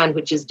Reset plan,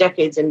 which is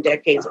decades and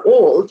decades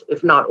old,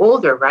 if not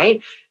older,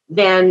 right?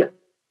 Then,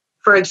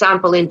 for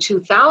example, in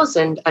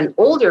 2000, an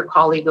older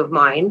colleague of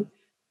mine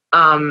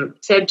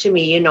said to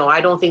me,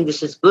 I don't think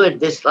this is good,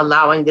 this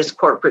allowing this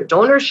corporate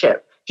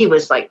donorship. He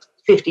was like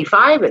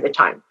 55 at the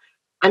time.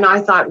 And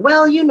I thought,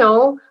 well,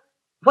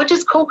 what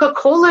does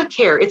Coca-Cola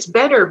care? It's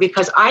better,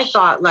 because I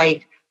thought,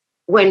 like,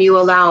 when you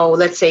allow,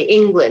 let's say,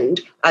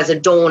 England as a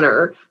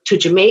donor to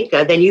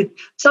Jamaica, then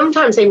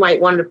sometimes they might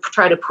want to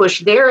try to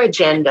push their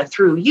agenda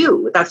through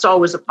you. That's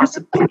always a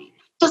possibility.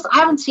 Just I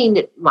haven't seen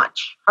it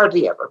much,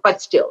 hardly ever, but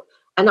still.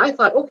 And I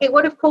thought, okay,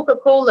 what if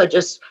Coca-Cola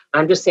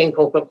I'm just saying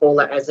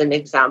Coca-Cola as an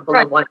example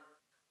of one.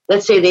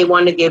 Let's say they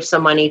want to give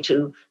some money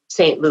to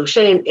St.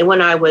 Lucia. And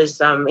when I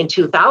was in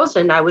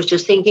 2000, I was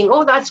just thinking,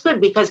 oh, that's good,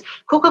 because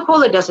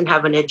Coca-Cola doesn't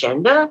have an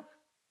agenda.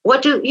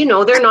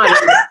 They're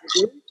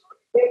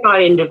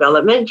not in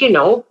development,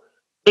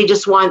 they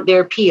just want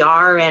their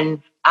PR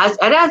and as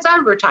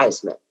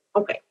advertisement.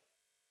 Okay.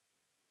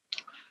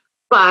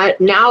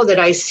 But now that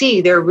I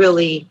see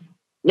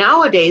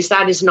nowadays,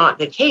 that is not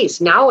the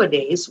case.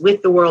 Nowadays,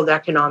 with the World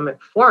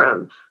Economic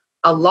Forum,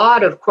 a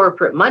lot of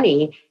corporate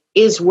money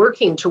is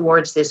working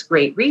towards this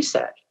Great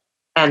Reset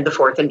and the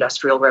Fourth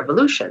Industrial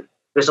Revolution.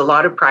 There's a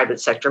lot of private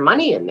sector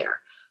money in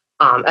there,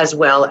 as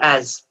well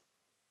as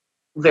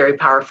very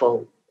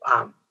powerful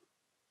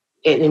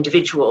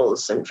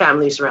individuals and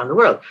families around the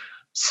world.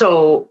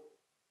 So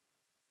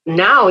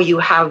now you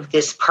have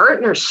this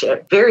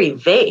partnership, very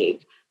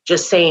vague,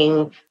 just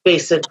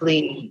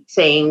basically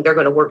saying they're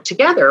going to work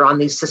together on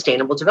these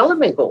sustainable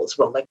development goals.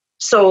 Well,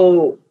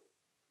 so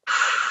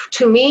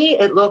to me,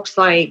 it looks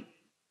like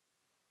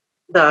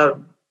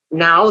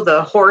now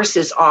the horse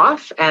is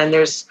off, and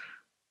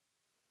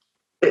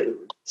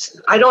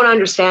I don't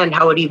understand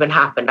how it even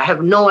happened. I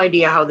have no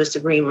idea how this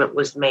agreement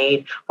was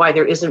made, why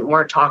there isn't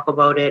more talk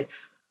about it,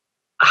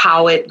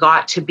 how it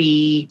got to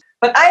be.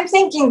 But I'm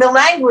thinking the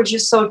language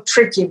is so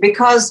tricky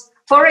because,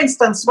 for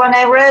instance, when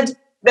I read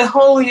the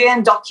whole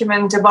UN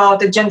document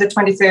about Agenda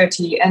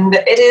 2030, and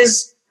it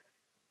is,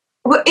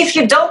 if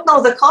you don't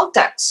know the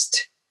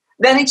context,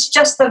 then it's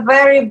just a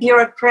very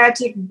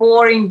bureaucratic,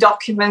 boring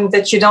document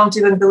that you don't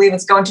even believe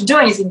it's going to do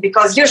anything.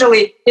 Because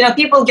usually,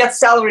 people get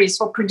salaries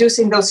for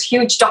producing those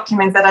huge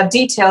documents that are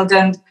detailed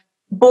and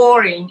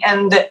boring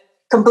and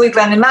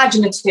completely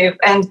unimaginative.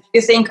 And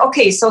you think,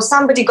 okay, so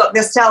somebody got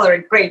their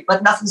salary, great,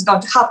 but nothing's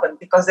going to happen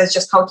because that's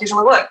just how it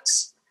usually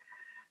works.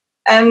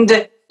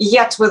 And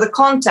yet, with the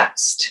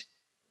context,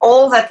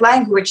 all that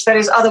language that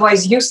is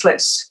otherwise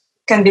useless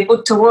can be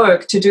put to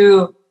work to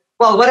do,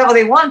 well, whatever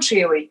they want,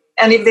 really.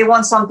 And if they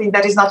want something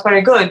that is not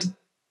very good,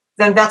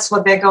 then that's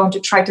what they're going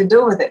to try to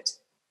do with it.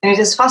 And it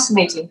is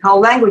fascinating how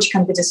language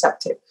can be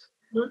deceptive.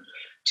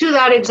 To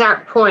that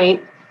exact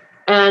point,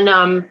 and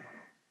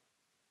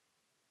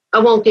I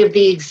won't give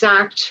the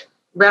exact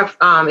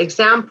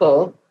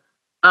example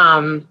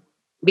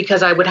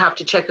because I would have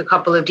to check a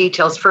couple of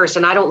details first.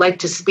 And I don't like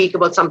to speak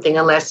about something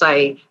unless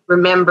I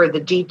remember the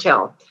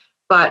detail.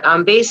 But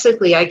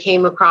basically, I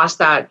came across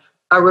a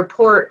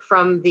report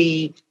from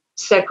the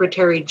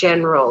Secretary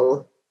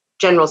General's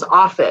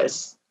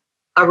office,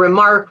 a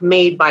remark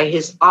made by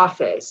his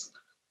office.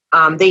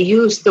 They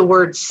used the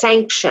word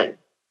sanction.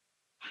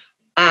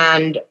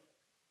 And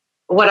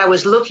what I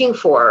was looking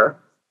for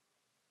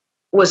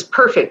was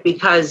perfect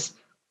because,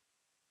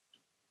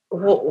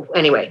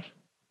 anyway,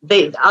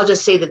 I'll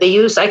just say that they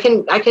used, I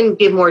can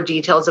give more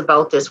details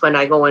about this when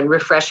I go and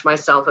refresh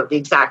myself of the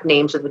exact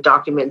names of the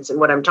documents and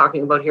what I'm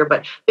talking about here.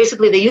 But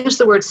basically, they used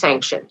the word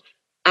sanction.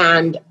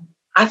 And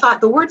I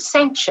thought the word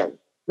sanction,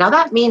 now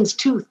that means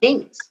two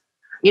things.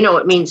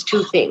 It means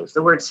two things,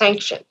 the word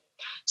sanction.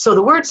 So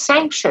the word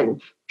sanction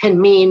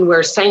can mean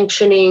we're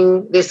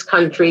sanctioning this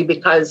country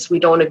because we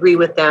don't agree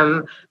with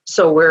them.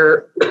 So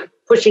we're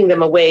pushing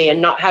them away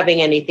and not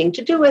having anything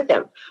to do with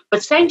them.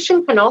 But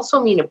sanction can also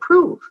mean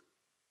approve.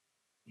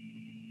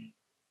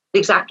 The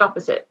exact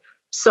opposite.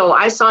 So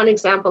I saw an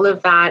example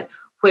of that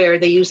where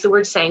they used the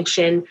word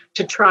sanction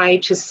to try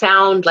to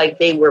sound like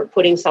they were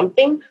putting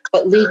something,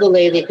 but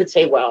legally they could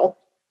say, well,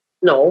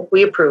 no,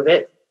 we approve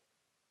it.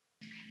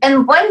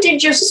 And when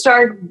did you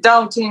start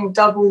doubting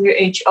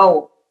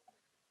WHO?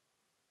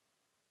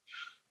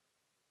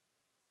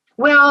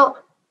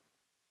 Well,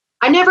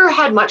 I never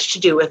had much to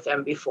do with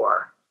them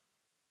before.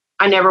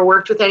 I never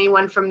worked with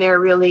anyone from there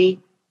really.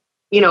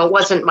 It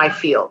wasn't my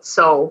field.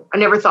 So I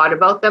never thought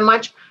about them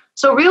much.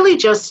 So really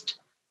just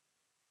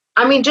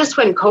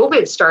when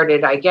COVID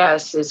started, I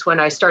guess, is when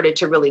I started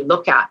to really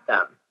look at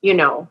them,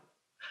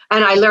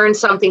 And I learned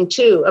something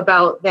too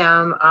about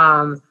them.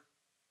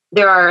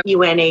 There are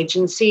UN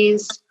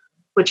agencies,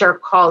 which are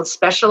called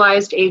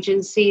specialized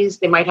agencies.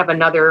 They might have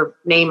another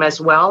name as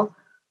well,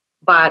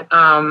 but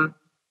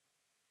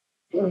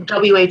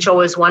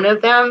WHO is one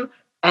of them.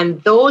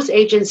 And those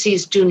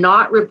agencies do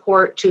not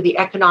report to the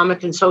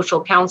Economic and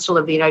Social Council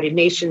of the United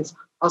Nations,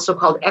 also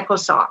called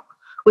ECOSOC,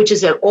 which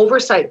is an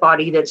oversight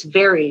body that's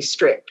very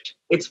strict.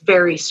 It's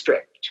very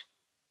strict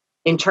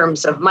in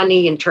terms of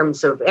money, in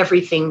terms of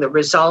everything, the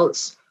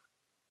results.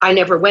 I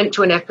never went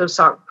to an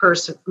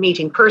ECOSOC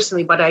meeting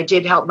personally, but I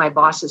did help my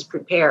bosses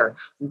prepare.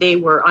 They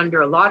were under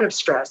a lot of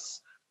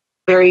stress,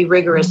 very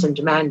rigorous and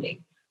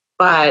demanding.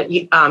 But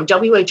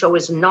WHO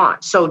is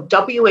not. So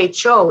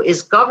WHO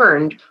is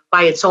governed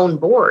by its own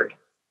board.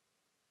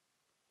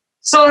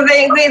 So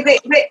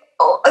there's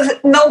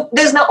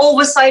no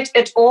oversight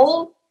at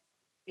all?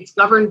 It's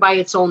governed by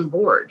its own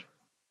board.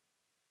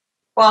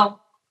 Well,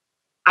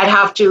 I'd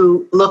have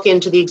to look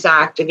into the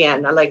exact,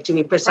 again, I like to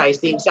be precise,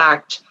 the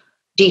exact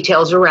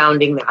details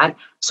surrounding that.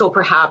 So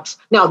perhaps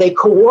now they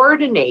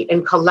coordinate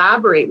and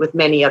collaborate with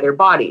many other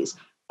bodies,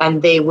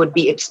 and they would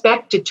be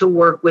expected to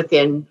work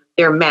within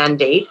their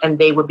mandate, and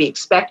they would be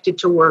expected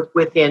to work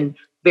within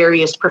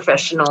various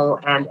professional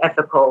and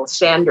ethical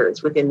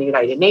standards within the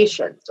United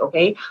Nations,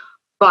 okay?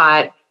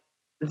 But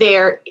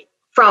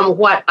from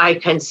what I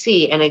can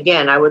see, and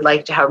again, I would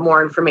like to have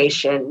more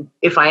information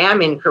if I am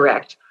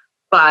incorrect,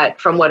 but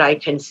from what I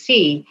can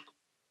see,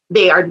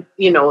 they are,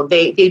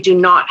 they do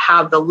not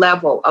have the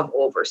level of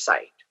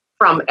oversight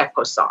from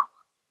ECOSOC.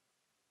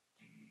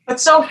 But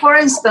so, for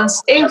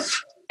instance,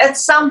 if at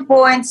some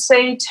point,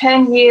 say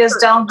 10 years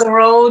down the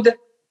road,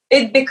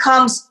 it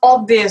becomes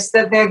obvious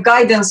that their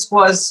guidance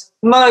was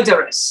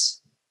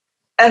murderous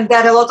and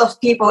that a lot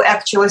of people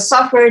actually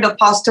suffered or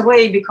passed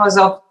away because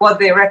of what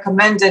they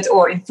recommended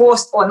or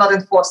enforced or not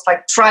enforced,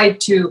 like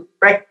tried to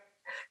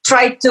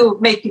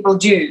make people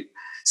do.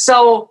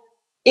 So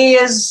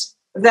is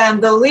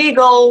then the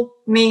legal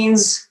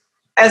means,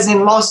 as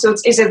in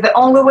lawsuits, is it the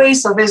only way?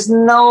 So there's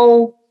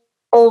no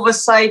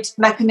oversight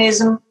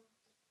mechanism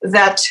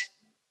that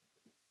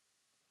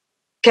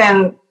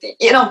can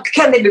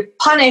they be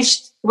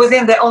punished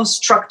within their own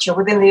structure,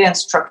 within the UN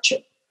structure?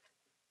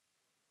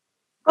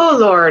 Oh,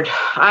 Lord,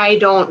 I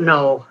don't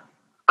know.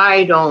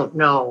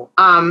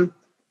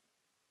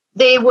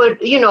 They would,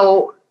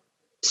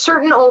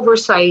 certain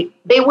oversight,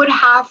 they would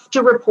have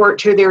to report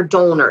to their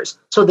donors.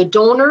 So the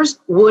donors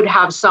would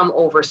have some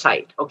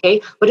oversight,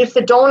 okay? But if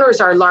the donors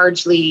are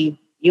largely,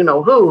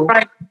 who,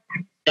 right,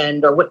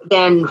 and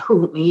then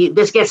who,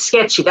 this gets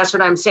sketchy. That's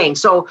what I'm saying.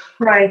 So,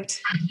 right,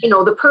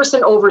 the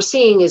person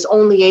overseeing is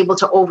only able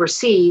to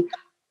oversee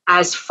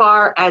as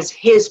far as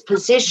his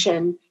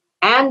position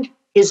and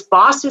his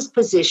boss's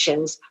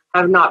positions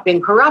have not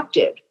been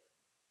corrupted,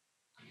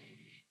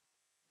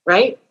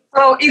 right?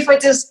 So if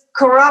it is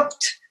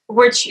corrupt,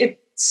 which it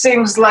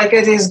seems like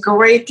it is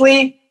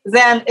greatly,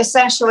 then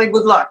essentially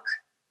good luck.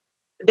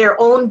 Their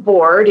own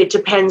board, it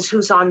depends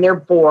who's on their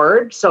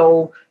board.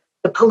 So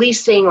the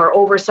policing or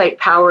oversight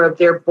power of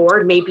their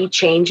board maybe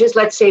changes.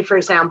 Let's say, for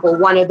example,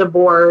 one of the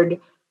board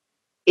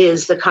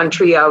is the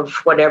country of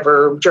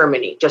whatever,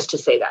 Germany, just to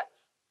say that.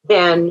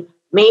 Then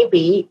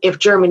maybe if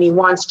Germany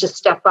wants to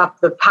step up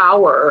the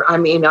power,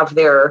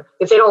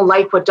 if they don't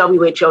like what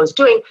WHO is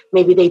doing,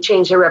 maybe they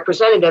change their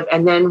representative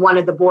and then one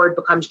of the board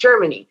becomes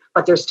Germany,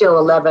 but there's still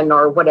 11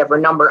 or whatever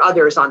number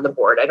others on the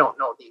board. I don't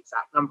know the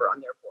exact number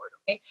on their board,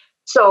 okay?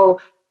 So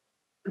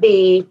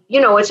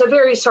it's a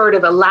very sort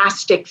of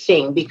elastic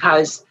thing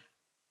because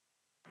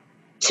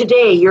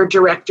today your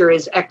director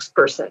is X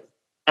person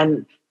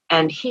and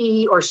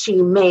he or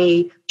she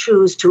may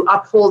choose to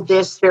uphold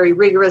this very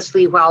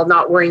rigorously while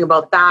not worrying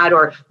about that,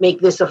 or make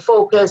this a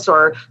focus,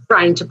 or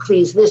trying to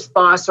please this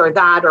boss or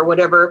that or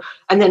whatever.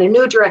 And then a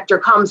new director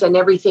comes and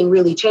everything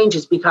really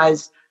changes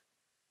because,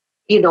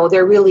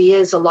 there really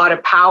is a lot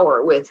of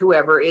power with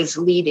whoever is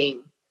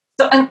leading.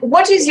 So, and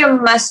what is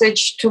your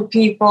message to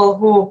people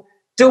who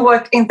do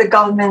work in the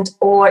government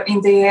or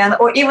in the UN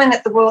or even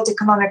at the World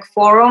Economic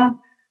Forum?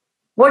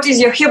 What is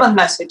your human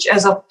message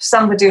as of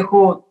somebody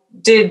who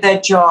did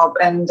that job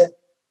and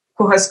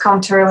who has come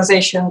to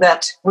realization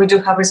that we do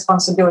have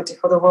responsibility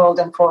for the world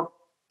and for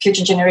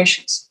future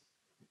generations?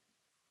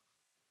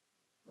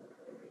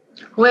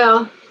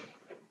 Well,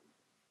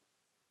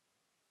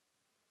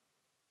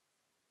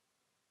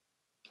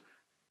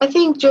 I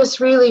think just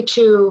really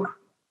to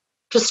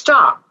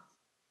stop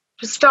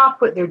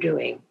what they're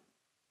doing.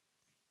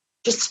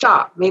 Just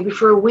stop, maybe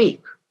for a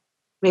week,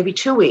 maybe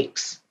 2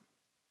 weeks.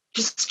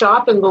 Just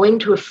stop and go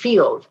into a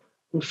field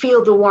and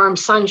feel the warm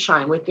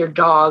sunshine with their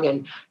dog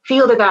and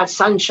feel that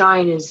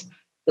sunshine is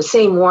the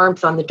same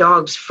warmth on the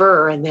dog's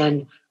fur, and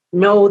then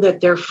know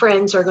that their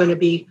friends are going to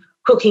be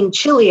cooking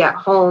chili at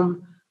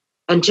home,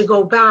 and to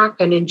go back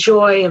and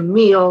enjoy a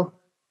meal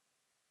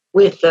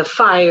with the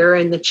fire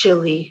and the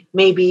chili,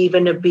 maybe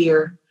even a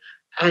beer,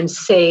 and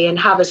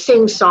have a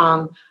sing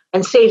song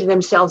and say to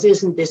themselves,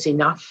 isn't this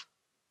enough?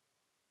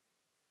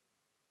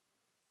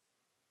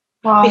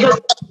 Wow.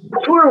 Because the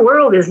poor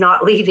world is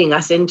not leading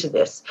us into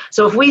this.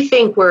 So if we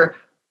think we're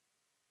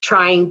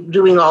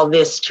doing all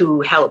this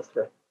to help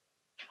them,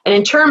 and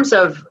in terms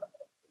of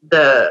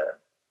they've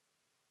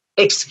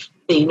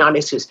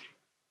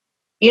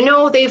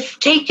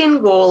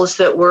taken goals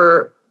that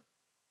were,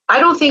 I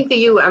don't think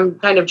I'm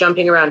kind of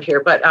jumping around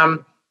here, but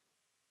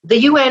the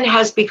UN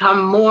has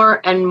become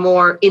more and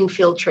more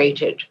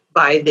infiltrated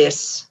by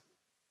this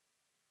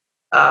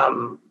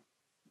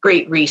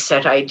Great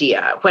Reset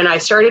idea. When I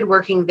started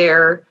working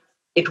there,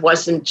 it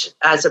wasn't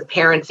as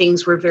apparent.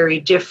 Things were very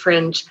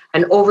different.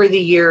 And over the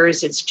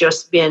years, it's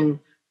just been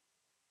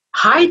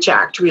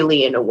hijacked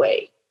really in a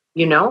way,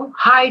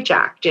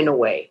 hijacked in a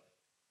way.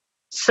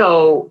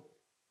 So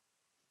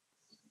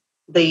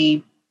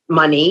the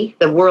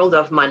world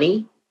of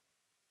money,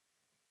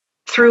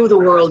 through the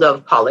world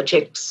of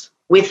politics,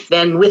 with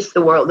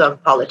the world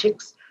of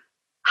politics,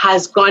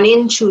 has gone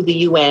into the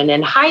UN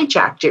and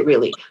hijacked it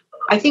really.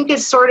 I think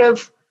it's sort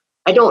of,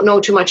 I don't know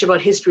too much about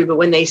history, but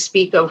when they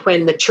speak of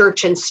when the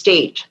church and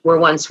state were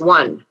once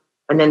one,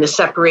 and then the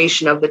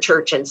separation of the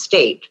church and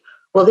state,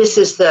 well, this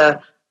is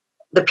the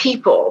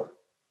people,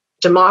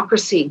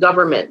 democracy,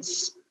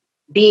 governments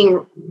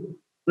being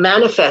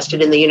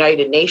manifested in the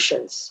United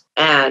Nations.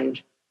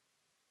 And,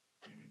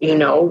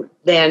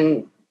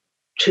 then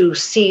to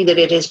see that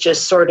it has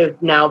just sort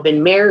of now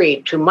been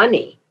married to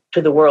money,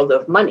 to the world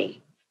of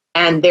money,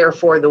 and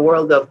therefore the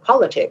world of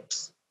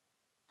politics.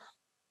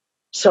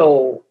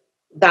 So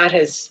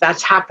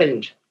that's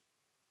happened.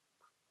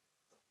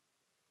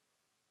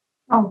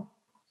 Oh,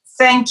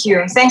 thank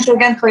you. Thank you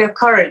again for your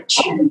courage.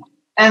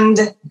 And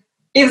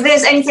if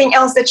there's anything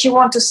else that you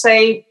want to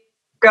say,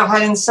 go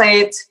ahead and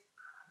say it.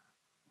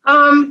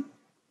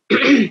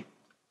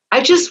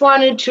 I just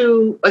wanted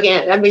to,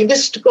 again,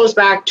 this goes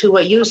back to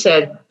what you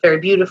said very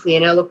beautifully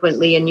and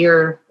eloquently in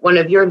one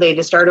of your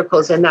latest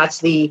articles, and that's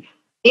the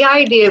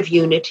idea of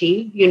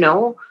unity,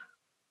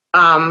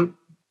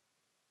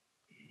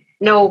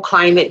 no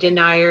climate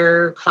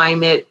denier,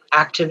 climate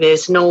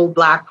activist, no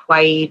black,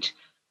 white,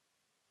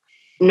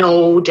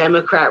 no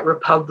Democrat,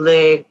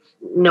 Republic,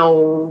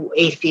 no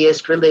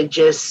atheist,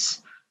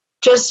 religious.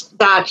 Just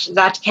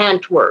that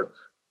can't work.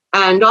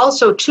 And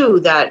also, too,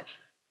 that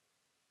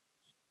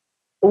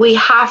we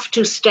have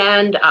to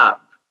stand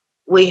up.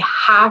 We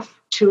have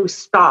to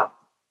stop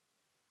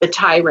the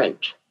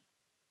tyrant.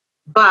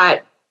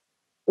 But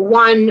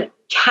one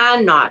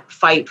cannot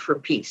fight for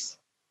peace.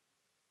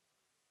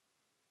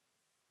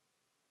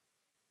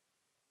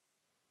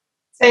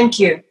 Thank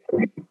you.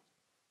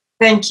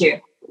 Thank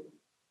you.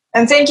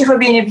 And thank you for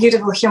being a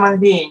beautiful human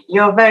being.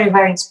 You're very,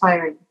 very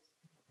inspiring.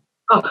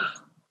 Oh,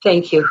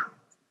 thank you.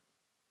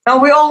 And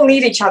we all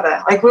need each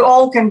other. Like, we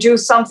all can do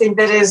something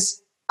that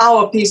is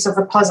our piece of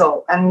the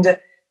puzzle. And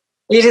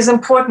it is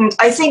important.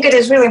 I think it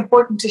is really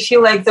important to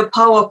feel like the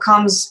power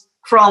comes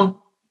from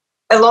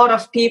a lot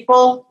of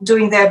people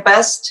doing their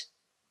best,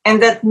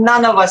 and that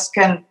none of us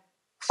can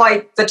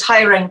fight the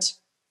tyrant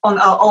on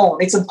our own.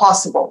 It's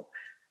impossible.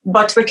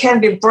 But we can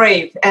be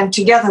brave, and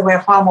together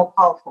we're far more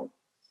powerful.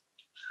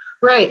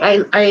 Right.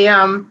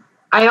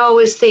 I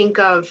always think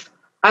of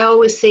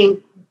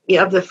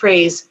the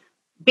phrase,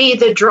 be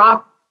the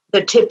drop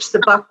that tips the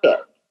bucket.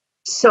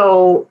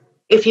 So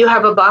if you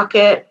have a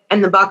bucket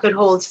and the bucket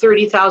holds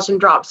 30,000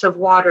 drops of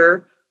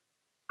water,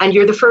 and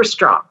you're the first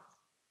drop,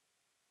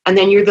 and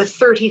then you're the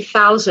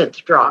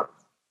 30,000th drop,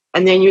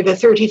 and then you're the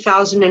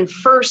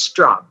 30,001st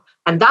drop,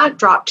 and that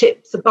drop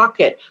tips the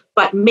bucket,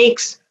 but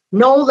makes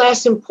no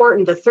less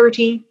important the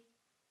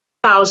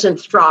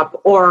 30,000th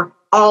drop or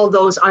all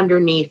those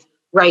underneath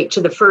right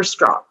to the first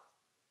drop.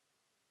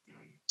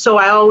 So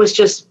I always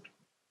just,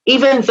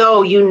 even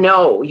though you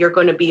know you're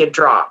going to be a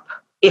drop,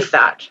 if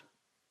that,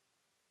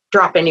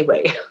 drop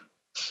anyway.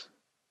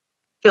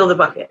 Fill the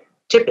bucket,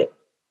 tip it.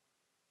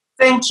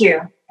 Thank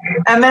you.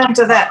 Amen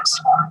to that.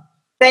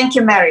 Thank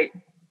you, Mary.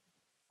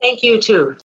 Thank you too.